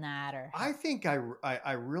own that, or I think I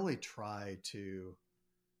really try to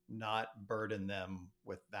not burden them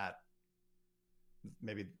with that,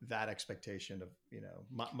 maybe that expectation of,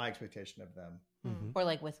 my expectation of them. Mhm. or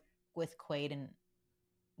like with Quaid, and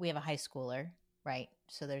we have a high schooler, right?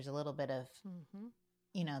 So there's a little bit of,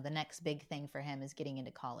 the next big thing for him is getting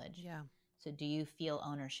into college. Yeah. So do you feel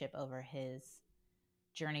ownership over his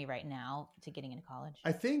journey right now to getting into college?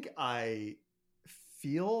 I think I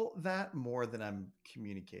feel that more than I'm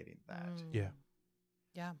communicating that. Yeah.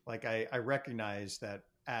 Yeah. Like I recognize that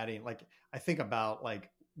adding, like I think about like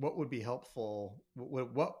what would be helpful,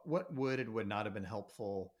 what would and would not have been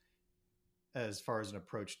helpful as far as an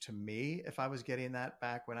approach to me if I was getting that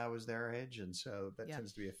back when I was their age. And so that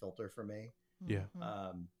tends to be a filter for me. Yeah.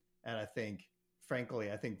 And I think, frankly,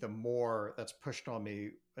 the more that's pushed on me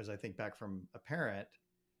as I think back from a parent,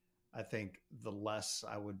 I think the less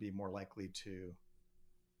I would be more likely to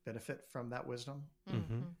benefit from that wisdom.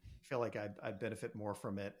 Mm-hmm. I feel like I'd benefit more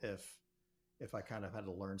from it if I kind of had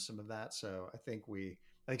to learn some of that. So I think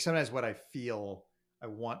sometimes what I feel I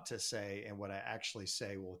want to say and what I actually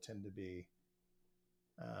say will tend to be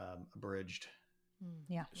abridged.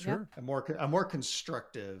 Yeah. Sure. A more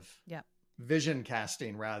constructive Yeah. vision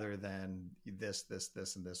casting rather than this,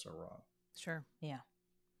 and this are wrong. Sure. Yeah.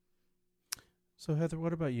 So Heather,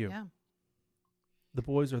 what about you? Yeah. The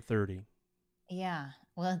boys are 30. Yeah.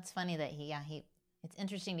 Well, it's funny that it's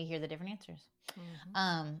interesting to hear the different answers.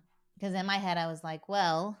 Because in my head, I was like,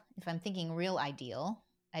 well, if I'm thinking real ideal,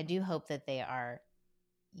 I do hope that they are,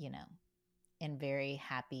 in very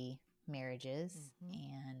happy marriages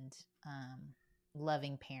and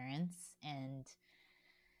loving parents. And,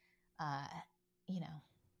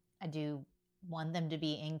 I do want them to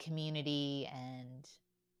be in community and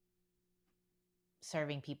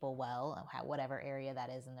serving people well, whatever area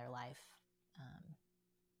that is in their life,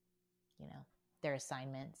 their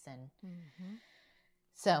assignments. And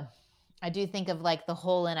so I do think of like the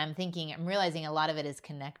whole, and I'm realizing a lot of it is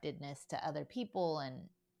connectedness to other people and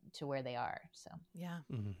to where they are. So, yeah.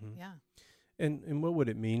 Yeah. And what would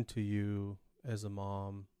it mean to you as a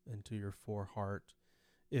mom and to your four heart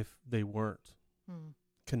if they weren't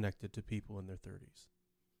connected to people in their 30s,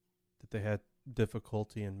 that they had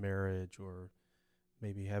difficulty in marriage or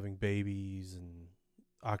maybe having babies and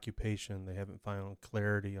occupation, they haven't found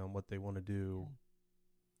clarity on what they want to do?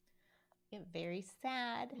 Get very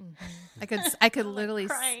sad. I could literally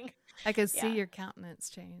crying. I could see your countenance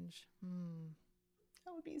change.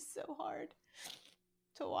 That would be so hard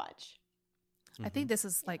to watch. I think this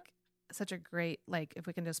is like such a great, like, if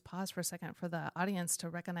we can just pause for a second for the audience to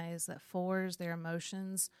recognize that fours, their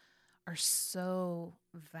emotions are so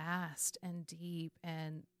vast and deep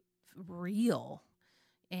and real,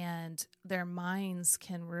 and their minds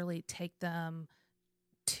can really take them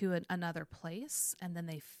to another place, and then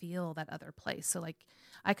they feel that other place. So like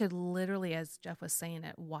I could literally, as Jeff was saying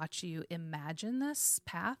it, watch you imagine this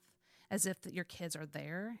path as if your kids are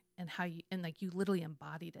there, and how you, and like you literally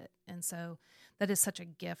embodied it. And so that is such a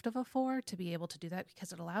gift of a 4 to be able to do that,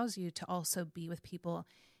 because it allows you to also be with people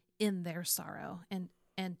in their sorrow and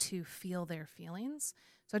to feel their feelings.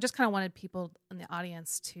 So I just kind of wanted people in the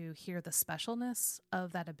audience to hear the specialness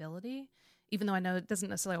of that ability, even though I know it doesn't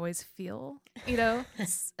necessarily always feel,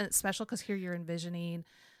 it's special, because here you're envisioning,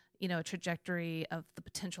 a trajectory of the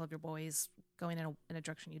potential of your boys going in a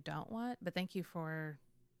direction you don't want. But thank you for,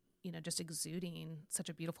 just exuding such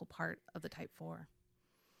a beautiful part of the type 4.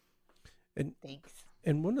 And thanks.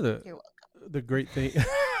 And one of You're welcome. the great thing,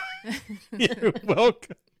 you're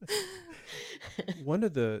welcome. One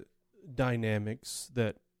of the dynamics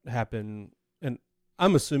that happen, and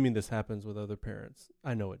I'm assuming this happens with other parents.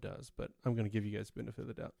 I know it does, but I'm going to give you guys the benefit of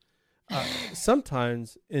the doubt.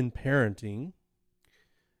 Sometimes in parenting,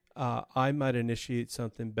 I might initiate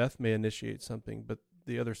something, Beth may initiate something, but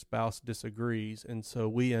the other spouse disagrees, and so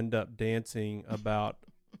we end up dancing about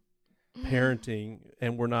parenting,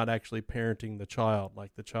 and we're not actually parenting the child.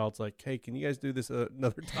 Like the child's like, hey, can you guys do this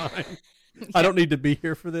another time? I don't need to be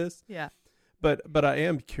here for this. Yeah. But I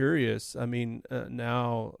am curious. I mean,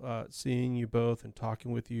 now seeing you both and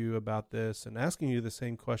talking with you about this and asking you the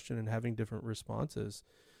same question and having different responses,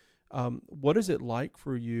 what is it like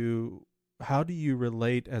for you? How do you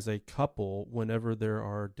relate as a couple whenever there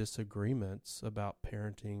are disagreements about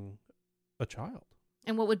parenting a child?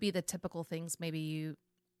 And what would be the typical things maybe you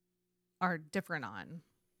are different on?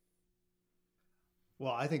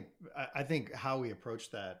 Well, I think how we approach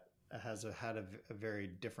that has had a very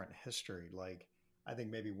different history. Like, I think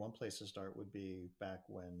maybe one place to start would be back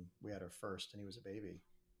when we had our first and he was a baby.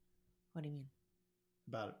 What do you mean?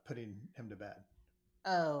 About putting him to bed.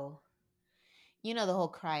 Oh, the whole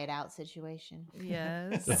cry it out situation.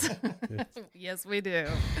 Yes. Yes, we do.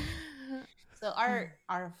 So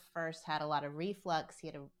our first had a lot of reflux. He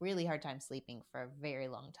had a really hard time sleeping for a very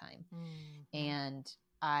long time. And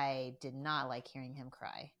I did not like hearing him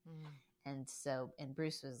cry. And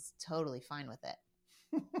Bruce was totally fine with it.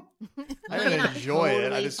 I didn't enjoy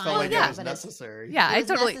it. I just felt like it was necessary. Yeah, it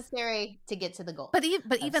was necessary to get to the goal. But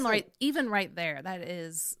even right there, that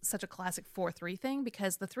is such a classic 4-3 thing,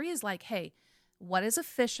 because the 3 is like, hey, what is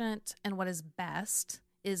efficient and what is best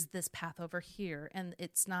is this path over here. And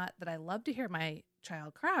it's not that I love to hear my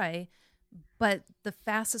child cry, but the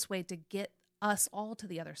fastest way to get us all to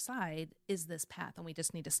the other side is this path, and we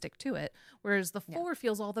just need to stick to it. Whereas the 4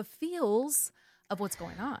 feels all the feels of what's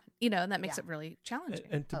going on, and that makes it really challenging.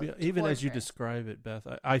 And to be even as you describe it, Beth,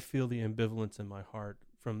 I feel the ambivalence in my heart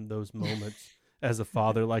from those moments as a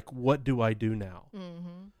father. Like, what do I do now?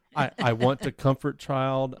 I want to comfort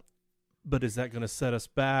child, but is that going to set us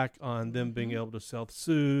back on them being able to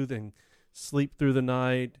self-soothe and sleep through the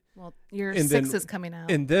night? Well, your 6 is coming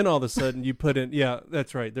out. And then all of a sudden you put in, yeah,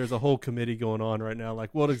 that's right. There's a whole committee going on right now.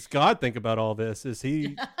 Like, what does God think about all this? Is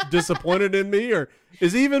he disappointed in me, or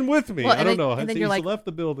is he even with me? Well, I don't know. And then he's like, left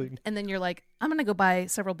the building. And then you're like, I'm going to go buy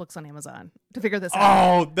several books on Amazon to figure this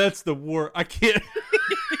out. Oh, that's the worst. I can't.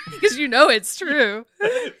 Because it's true.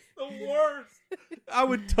 It's the worst. I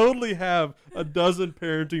would totally have a dozen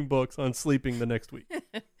parenting books on sleeping the next week.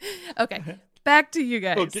 Okay, back to you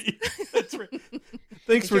guys. Okay, that's right.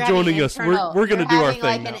 Thanks for You're having joining us. internal- We're going to do you're our having,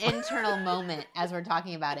 thing like now. an internal moment as we're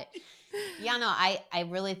talking about it. Yeah, no, I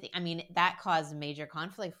really think, I mean, that caused major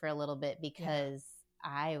conflict for a little bit because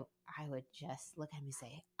I would just look at him and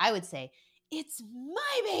say, I would say, it's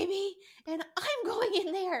my baby and I'm going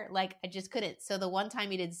in there. Like, I just couldn't. So the one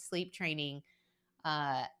time he did sleep training,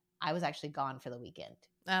 I was actually gone for the weekend.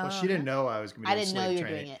 Well, she didn't know I was going to be I doing didn't know sleep you were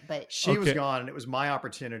training. doing it, but She was Okay. gone, and it was my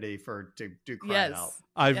opportunity to do crying Yes. out.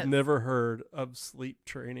 I've Yes. never heard of sleep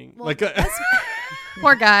training. Well, like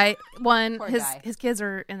Poor guy. One, Poor his guy. his kids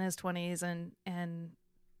are in his 20s, and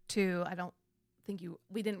two, I don't think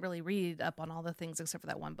we didn't really read up on all the things except for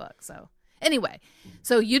that one book. So anyway,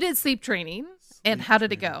 so you did sleep training, and how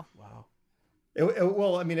did it go? Wow.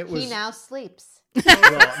 Well, I mean, it was. he now sleeps. Well,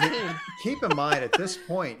 I mean, keep in mind, at this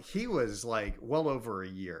point, he was like well over a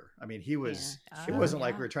year. I mean, he was. Yeah. It Oh, wasn't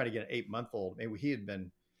like yeah. we were trying to get an 8-month-old. Maybe he had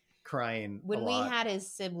been crying When a we lot. had his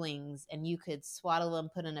siblings and you could swaddle them,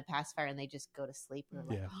 put in a pacifier, and they just go to sleep. We were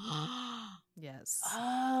like, Yes.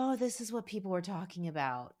 oh, this is what people were talking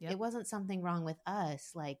about. Yep. It wasn't something wrong with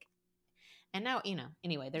us. Like, and now,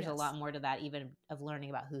 anyway, there's a Yes. lot more to that, even of learning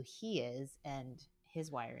about who he is and his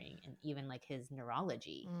wiring and even like his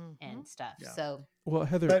neurology Mhm. and stuff. Yeah. So Well,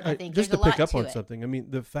 Heather, But I think just to there's a pick lot up to on it. something, I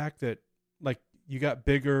mean, the fact that like you got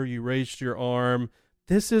bigger, you raised your arm.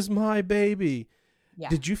 This is my baby. yeah.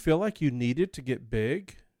 Did you feel like you needed to get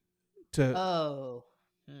big? There's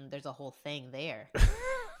a whole thing there.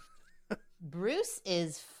 Bruce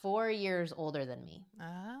is 4 years older than me.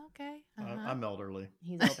 Okay. I'm elderly.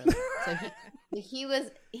 He's older. So he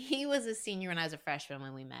was a senior when I was a freshman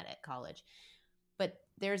when we met at college. But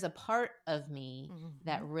there's a part of me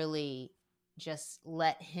that really just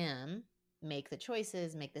let him make the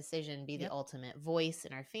choices, make the decision, be the Yep. ultimate voice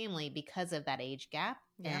in our family because of that age gap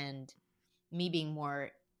Yep. and me being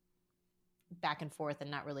more back and forth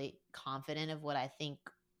and not really confident of what I think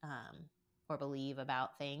or believe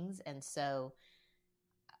about things. And so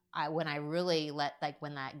when I really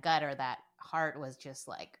when that gut or that heart was just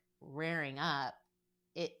like rearing up,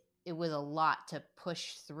 it was a lot to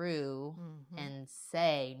push through and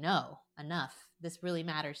say, no, enough. This really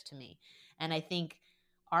matters to me. And I think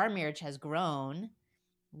our marriage has grown,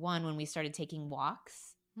 one, when we started taking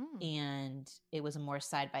walks and it was a more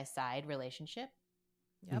side-by-side relationship.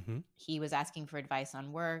 Yep. Mhm. He was asking for advice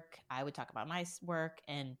on work. I would talk about my work,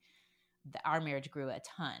 and our marriage grew a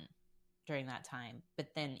ton during that time.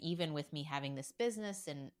 But then even with me having this business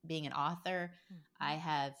and being an author, I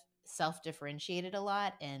have self-differentiated a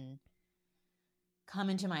lot and come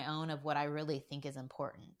into my own of what I really think is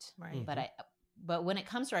important. Right. But when it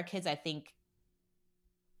comes to our kids, I think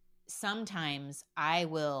sometimes I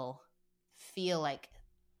will feel like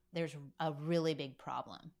there's a really big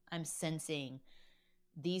problem. I'm sensing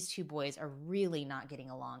these two boys are really not getting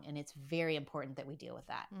along, and it's very important that we deal with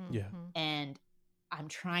that. Yeah. And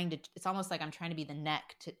it's almost like I'm trying to be the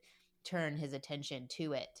neck to turn his attention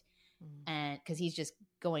to it. And because he's just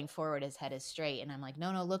going forward, his head is straight. And I'm like,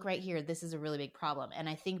 no, look right here. This is a really big problem. And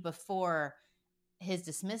I think before, his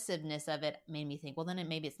dismissiveness of it made me think, well, then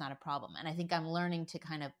maybe it's not a problem. And I think I'm learning to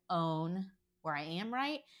kind of own where I am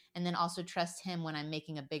right. And then also trust him when I'm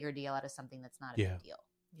making a bigger deal out of something that's not a big deal.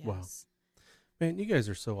 Yes. Wow. Man, you guys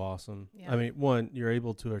are so awesome. Yeah. I mean, one, you're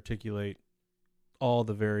able to articulate all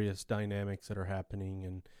the various dynamics that are happening.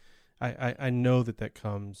 And I know that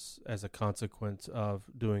comes as a consequence of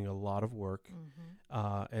doing a lot of work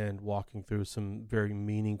and walking through some very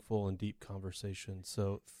meaningful and deep conversations.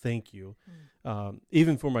 So thank you.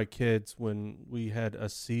 Even for my kids, when we had a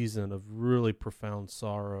season of really profound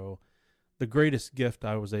sorrow, the greatest gift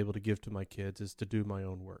I was able to give to my kids is to do my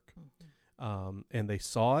own work. And they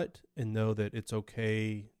saw it and know that it's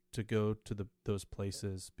okay to go to those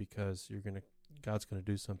places because God's going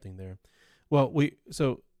to do something there. Well,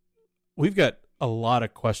 we've got a lot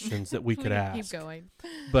of questions that we could ask. Keep going.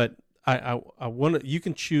 But I want to. You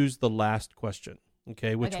can choose the last question.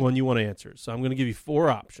 Okay, which one you want to answer. So I'm going to give you 4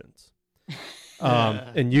 options,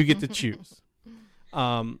 and you get to choose.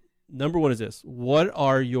 Number 1 is this: what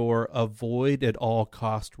are your avoid at all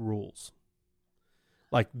cost rules?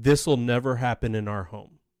 Like, this will never happen in our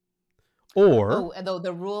home. Or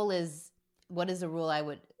the rule is, what is the rule we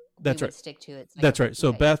would stick to? It's like, that's right.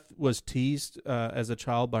 So Beth was teased as a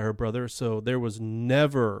child by her brother, so there was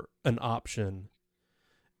never an option,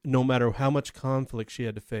 no matter how much conflict she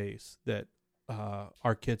had to face, that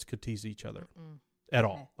our kids could tease each other at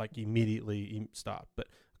all. Like, immediately stop. But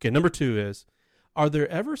okay, number 2 is, are there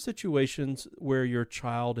ever situations where your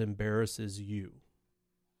child embarrasses you?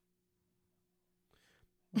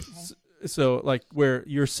 So like where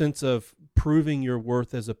your sense of proving your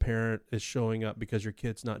worth as a parent is showing up because your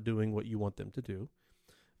kid's not doing what you want them to do.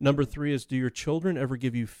 Number 3 is, do your children ever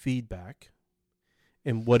give you feedback?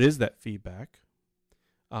 And what is that feedback?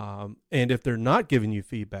 And if they're not giving you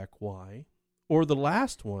feedback, why? Or the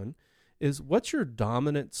last one is, what's your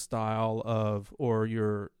dominant style of, or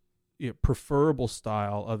your preferable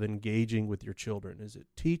style of engaging with your children? Is it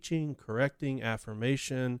teaching, correcting,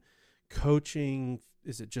 affirmation, coaching?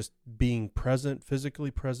 Is it just being present, physically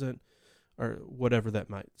present, or whatever that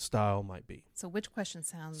style might be? So which question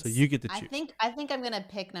sounds? So you get to choose. I think I'm going to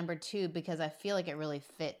pick number 2 because I feel like it really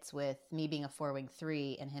fits with me being a 4-wing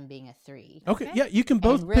 3 and him being a 3. Okay. Yeah, you can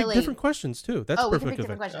both pick different questions too. That's perfect. We can pick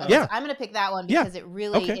different questions. Yeah. So I'm going to pick that one because it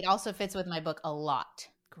really, it also fits with my book a lot.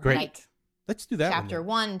 Great. Like, let's do that. Chapter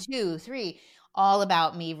 1, 2, 3, all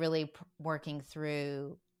about me really working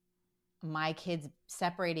through my kids,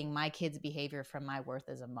 separating my kids' behavior from my worth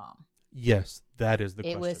as a mom. Yes, that is the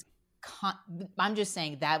question. It was, I'm just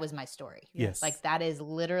saying that was my story. Yes. Like that is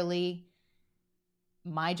literally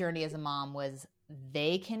my journey as a mom, was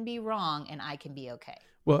they can be wrong and I can be okay.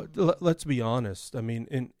 Well, let's be honest. I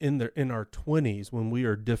mean, in our 20s, when we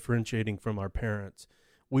are differentiating from our parents,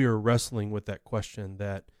 we are wrestling with that question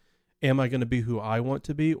that, am I going to be who I want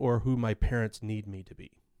to be or who my parents need me to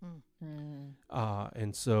be?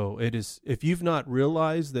 And so it is, if you've not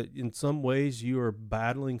realized that in some ways you are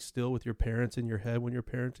battling still with your parents in your head when you're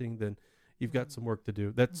parenting, then you've got some work to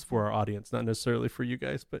do. That's for our audience, not necessarily for you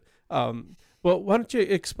guys. But, well, why don't you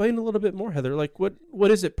explain a little bit more, Heather? Like what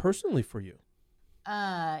is it personally for you?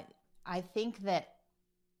 I think that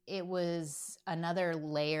it was another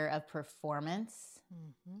layer of performance,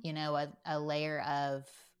 you know, a layer of,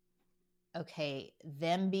 okay,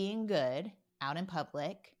 them being good out in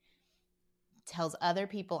public tells other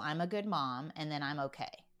people I'm a good mom, and then I'm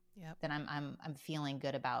okay. Yep. Then I'm feeling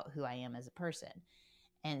good about who I am as a person.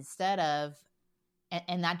 Instead of,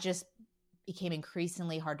 and that just became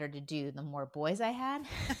increasingly harder to do the more boys I had.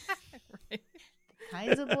 Right. The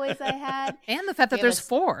kinds of boys I had. And the fact that there's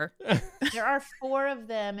 4. There are 4 of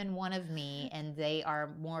them and 1 of me, and they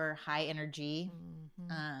are more high energy.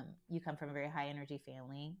 You come from a very high energy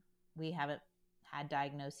family. We haven't had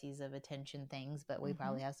diagnoses of attention things, but we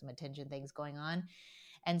probably have some attention things going on.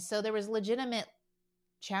 And so there was legitimate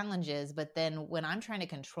challenges, but then when I'm trying to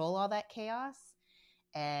control all that chaos,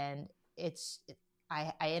 and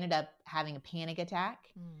I ended up having a panic attack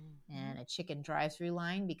and a chicken drive-through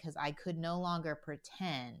line because I could no longer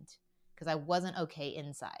pretend, because I wasn't okay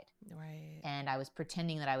inside. Right. And I was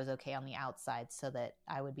pretending that I was okay on the outside so that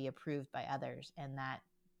I would be approved by others, and that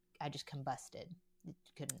I just combusted.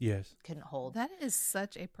 Couldn't hold. That is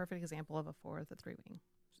such a perfect example of a 4 with a 3-wing.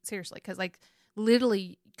 Seriously, because like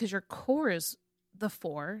literally, because your core is the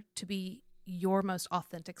 4 to be your most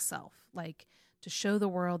authentic self, like to show the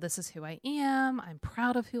world this is who I am. I'm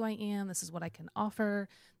proud of who I am. This is what I can offer.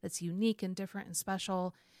 That's unique and different and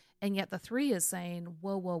special. And yet the 3 is saying,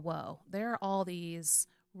 whoa, whoa, whoa. There are all these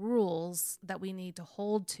rules that we need to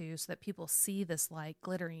hold to so that people see this like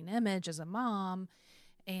glittering image as a mom.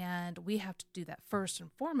 And we have to do that first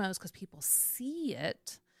and foremost because people see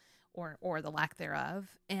it or the lack thereof.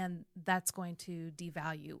 And that's going to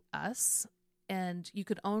devalue us. And you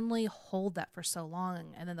could only hold that for so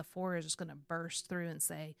long. And then the 4 is just going to burst through and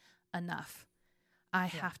say, enough. I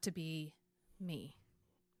have to be me.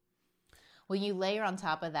 When you layer on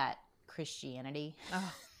top of that Christianity.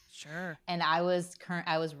 Oh, sure. And I was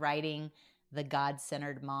writing the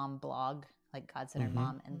God-Centered Mom blog, like God-Centered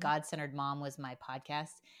Mom. And God-Centered Mom was my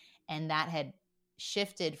podcast. And that had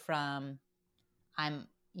shifted from I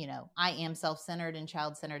am self-centered and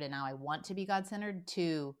child-centered, and now I want to be God-centered,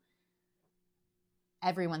 to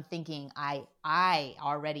everyone thinking I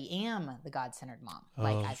already am the God-centered mom.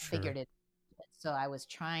 Figured it. So I was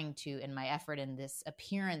trying to, in my effort in this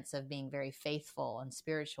appearance of being very faithful and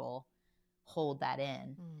spiritual, hold that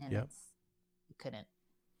in. And you couldn't.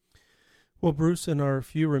 Well, Bruce, in our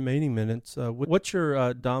few remaining minutes, what's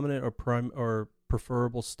your dominant or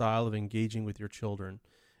preferable style of engaging with your children?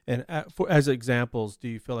 And as examples, do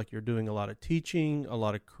you feel like you're doing a lot of teaching, a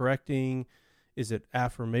lot of correcting? Is it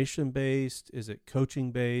affirmation-based? Is it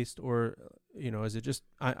coaching-based? Or, is it just,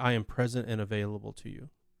 I am present and available to you?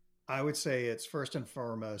 I would say it's first and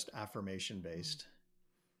foremost affirmation-based.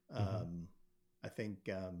 I think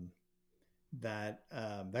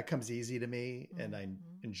that comes easy to me, and I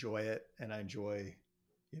enjoy it, and I enjoy,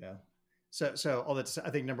 so all that. I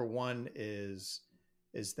think number 1 is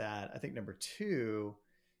that. I think number 2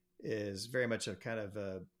 is very much a kind of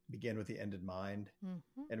begin with the end in mind,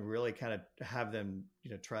 and really kind of have them,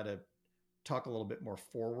 try to talk a little bit more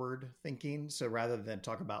forward thinking. So rather than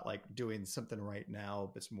talk about like doing something right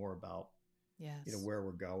now, it's more about, where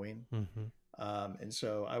we're going. Mm-hmm. And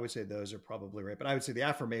so I would say those are probably right. But I would say the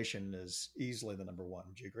affirmation is easily the number one.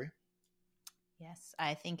 Do you agree? Yes,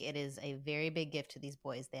 I think it is a very big gift to these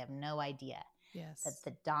boys. They have no idea that Yes.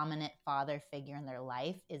 the dominant father figure in their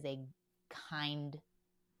life is a kind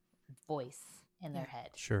voice in their head.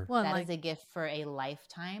 Sure. Well, That is a gift for a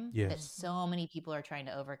lifetime that Yes. so many people are trying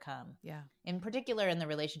to overcome. yeah. In particular, in the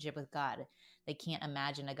relationship with God, they can't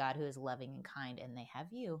imagine a God who is loving and kind, and they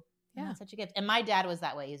have you. And Yeah. that's such a gift. And my dad was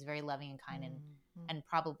that way. He was very loving and kind, Mhm. and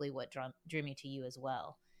probably what drew me to you as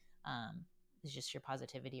well. Is just your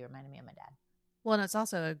positivity reminded me of my dad. Well, and it's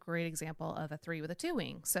also a great example of a 3 with a 2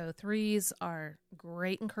 wing. So 3s are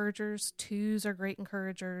great encouragers. 2s are great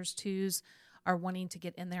encouragers. 2s are wanting to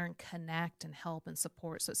get in there and connect and help and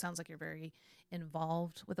support. So it sounds like you're very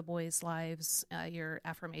involved with the boys' lives. Your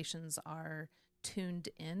affirmations are tuned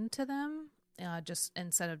into them, just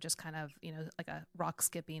instead of just kind of, like a rock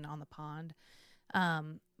skipping on the pond.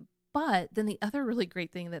 But then the other really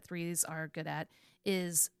great thing that 3s are good at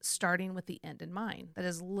is starting with the end in mind. That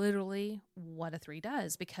is literally what a 3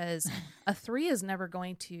 does, because a 3 is never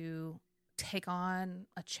going to take on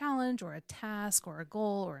a challenge or a task or a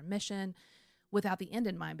goal or a mission without the end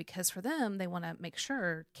in mind, because for them, they want to make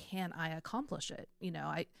sure, can I accomplish it?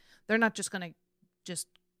 They're not just going to just,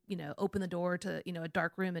 open the door to, a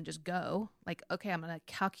dark room and just go like, okay, I'm going to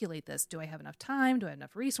calculate this. Do I have enough time? Do I have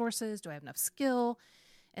enough resources? Do I have enough skill?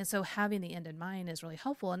 And so having the end in mind is really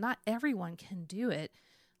helpful. And not everyone can do it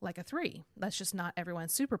like a 3. That's just not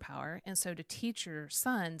everyone's superpower. And so to teach your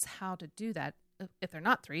sons how to do that, if they're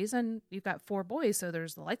not 3s, and you've got 4 boys, so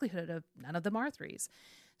there's the likelihood of none of them are 3s.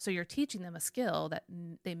 So you're teaching them a skill that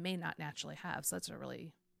they may not naturally have. So that's a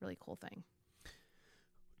really, really cool thing.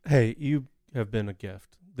 Hey, you have been a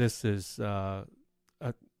gift. This is,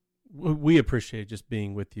 we appreciate just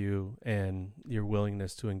being with you and your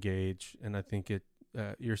willingness to engage. And I think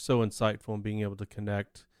you're so insightful in being able to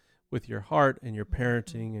connect with your heart and your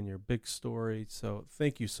parenting and your big story. So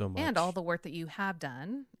thank you so much. And all the work that you have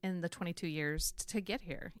done in the 22 years to get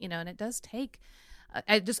here, and it does take,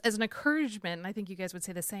 just as an encouragement, and I think you guys would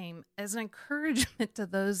say the same, as an encouragement to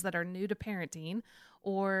those that are new to parenting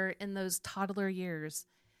or in those toddler years,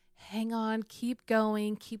 hang on, keep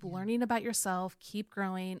going, keep learning about yourself, keep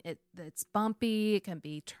growing. It's bumpy, it can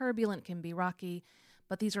be turbulent, it can be rocky,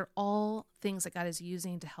 but these are all things that God is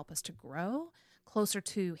using to help us to grow closer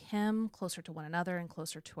to Him, closer to one another, and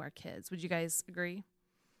closer to our kids. Would you guys agree?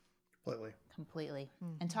 Completely.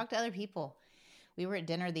 Mm-hmm. And talk to other people. We were at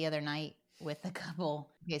dinner the other night with a couple.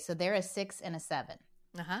 Okay, so they're a 6 and a 7.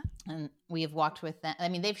 And we have walked with them. I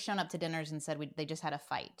mean, they've shown up to dinners and said they just had a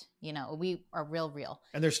fight. We are real.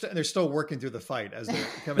 And they're still working through the fight as they're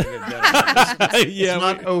coming to dinner. It's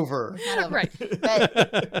not over. It's not over. Right.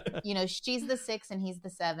 But, she's the 6 and he's the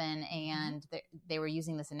 7. And they were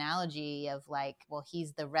using this analogy of like, well,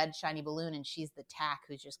 he's the red shiny balloon and she's the tack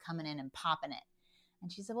who's just coming in and popping it.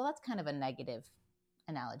 And she said, well, that's kind of a negative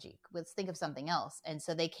analogy. Let's think of something else. And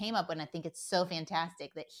so they came up, and I think it's so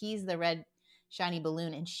fantastic that he's the red shiny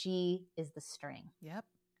balloon and she is the string. Yep.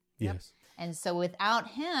 Yes. And so without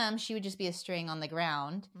him, she would just be a string on the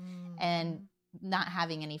ground and not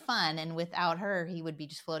having any fun. And without her, he would be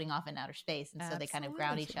just floating off in outer space. And so they kind of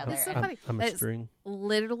ground each other. That's so funny. I'm a string.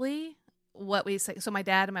 Literally what we say. So my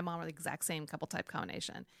dad and my mom are the exact same couple type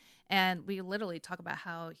combination. And we literally talk about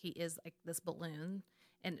how he is like this balloon,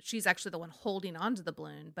 and she's actually the one holding onto the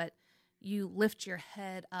balloon, but you lift your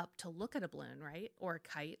head up to look at a balloon, right? Or a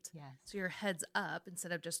kite. Yes. So your head's up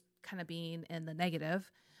instead of just kind of being in the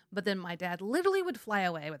negative. But then my dad literally would fly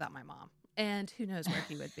away without my mom. And who knows where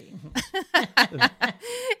he would be.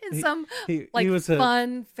 In some he was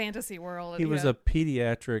fun fantasy world. He was a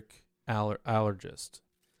pediatric allergist.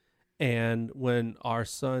 And when our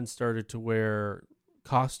son started to wear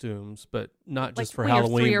costumes, but not just for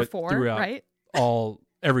Halloween, but 4, throughout right?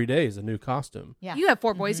 every day is a new costume. Yeah. You have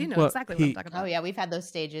 4 boys. You know exactly what I'm talking about. Oh, yeah. We've had those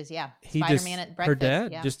stages. Yeah. He Spider-Man at breakfast. Her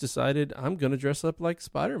dad just decided, I'm going to dress up like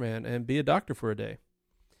Spider-Man and be a doctor for a day.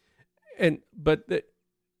 But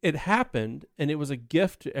it happened, and it was a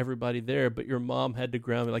gift to everybody there, but your mom had to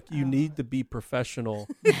ground me, like, you need to be professional.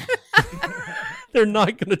 They're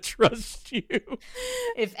not going to trust you.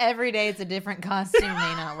 If every day it's a different costume, may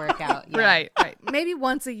not work out. Yeah. Right. Maybe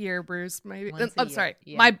once a year, Bruce. Maybe. I'm sorry.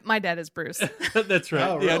 Yeah. My dad is Bruce. That's right.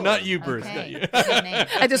 Oh, really? Yeah, not you, Bruce. Okay. Not you. Good name.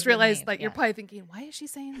 I just Good realized name. that you're probably thinking, why is she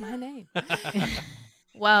saying my name?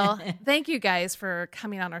 Well, thank you guys for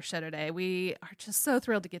coming on our show today. We are just so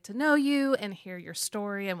thrilled to get to know you and hear your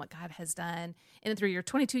story and what God has done in through your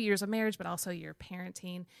 22 years of marriage, but also your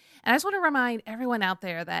parenting. And I just want to remind everyone out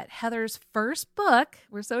there that Heather's first book,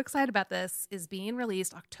 we're so excited about this, is being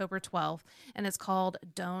released October 12th, and it's called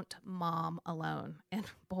Don't Mom Alone. And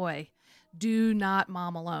boy, do not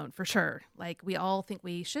mom alone, for sure. Like, we all think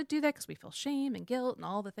we should do that because we feel shame and guilt and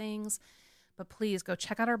all the things. But please go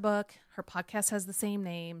check out our book. Her podcast has the same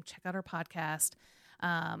name. Check out her podcast.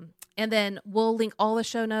 And then we'll link all the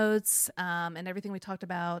show notes and everything we talked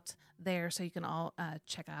about there, so you can all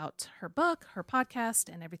check out her book, her podcast,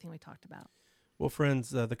 and everything we talked about. Well,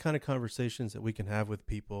 friends, the kind of conversations that we can have with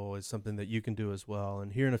people is something that you can do as well.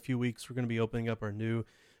 And here in a few weeks, we're going to be opening up our new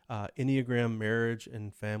Enneagram marriage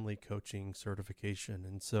and family coaching certification.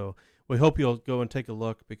 And so we hope you'll go and take a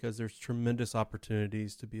look, because there's tremendous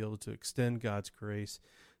opportunities to be able to extend God's grace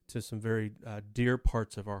to some very dear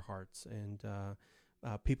parts of our hearts. And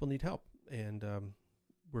people need help. And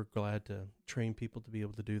we're glad to train people to be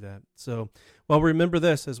able to do that. So, well, remember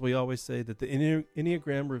this, as we always say, that the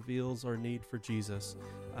Enneagram reveals our need for Jesus,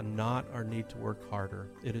 and not our need to work harder.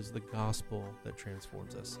 It is the gospel that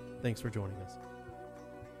transforms us. Thanks for joining us.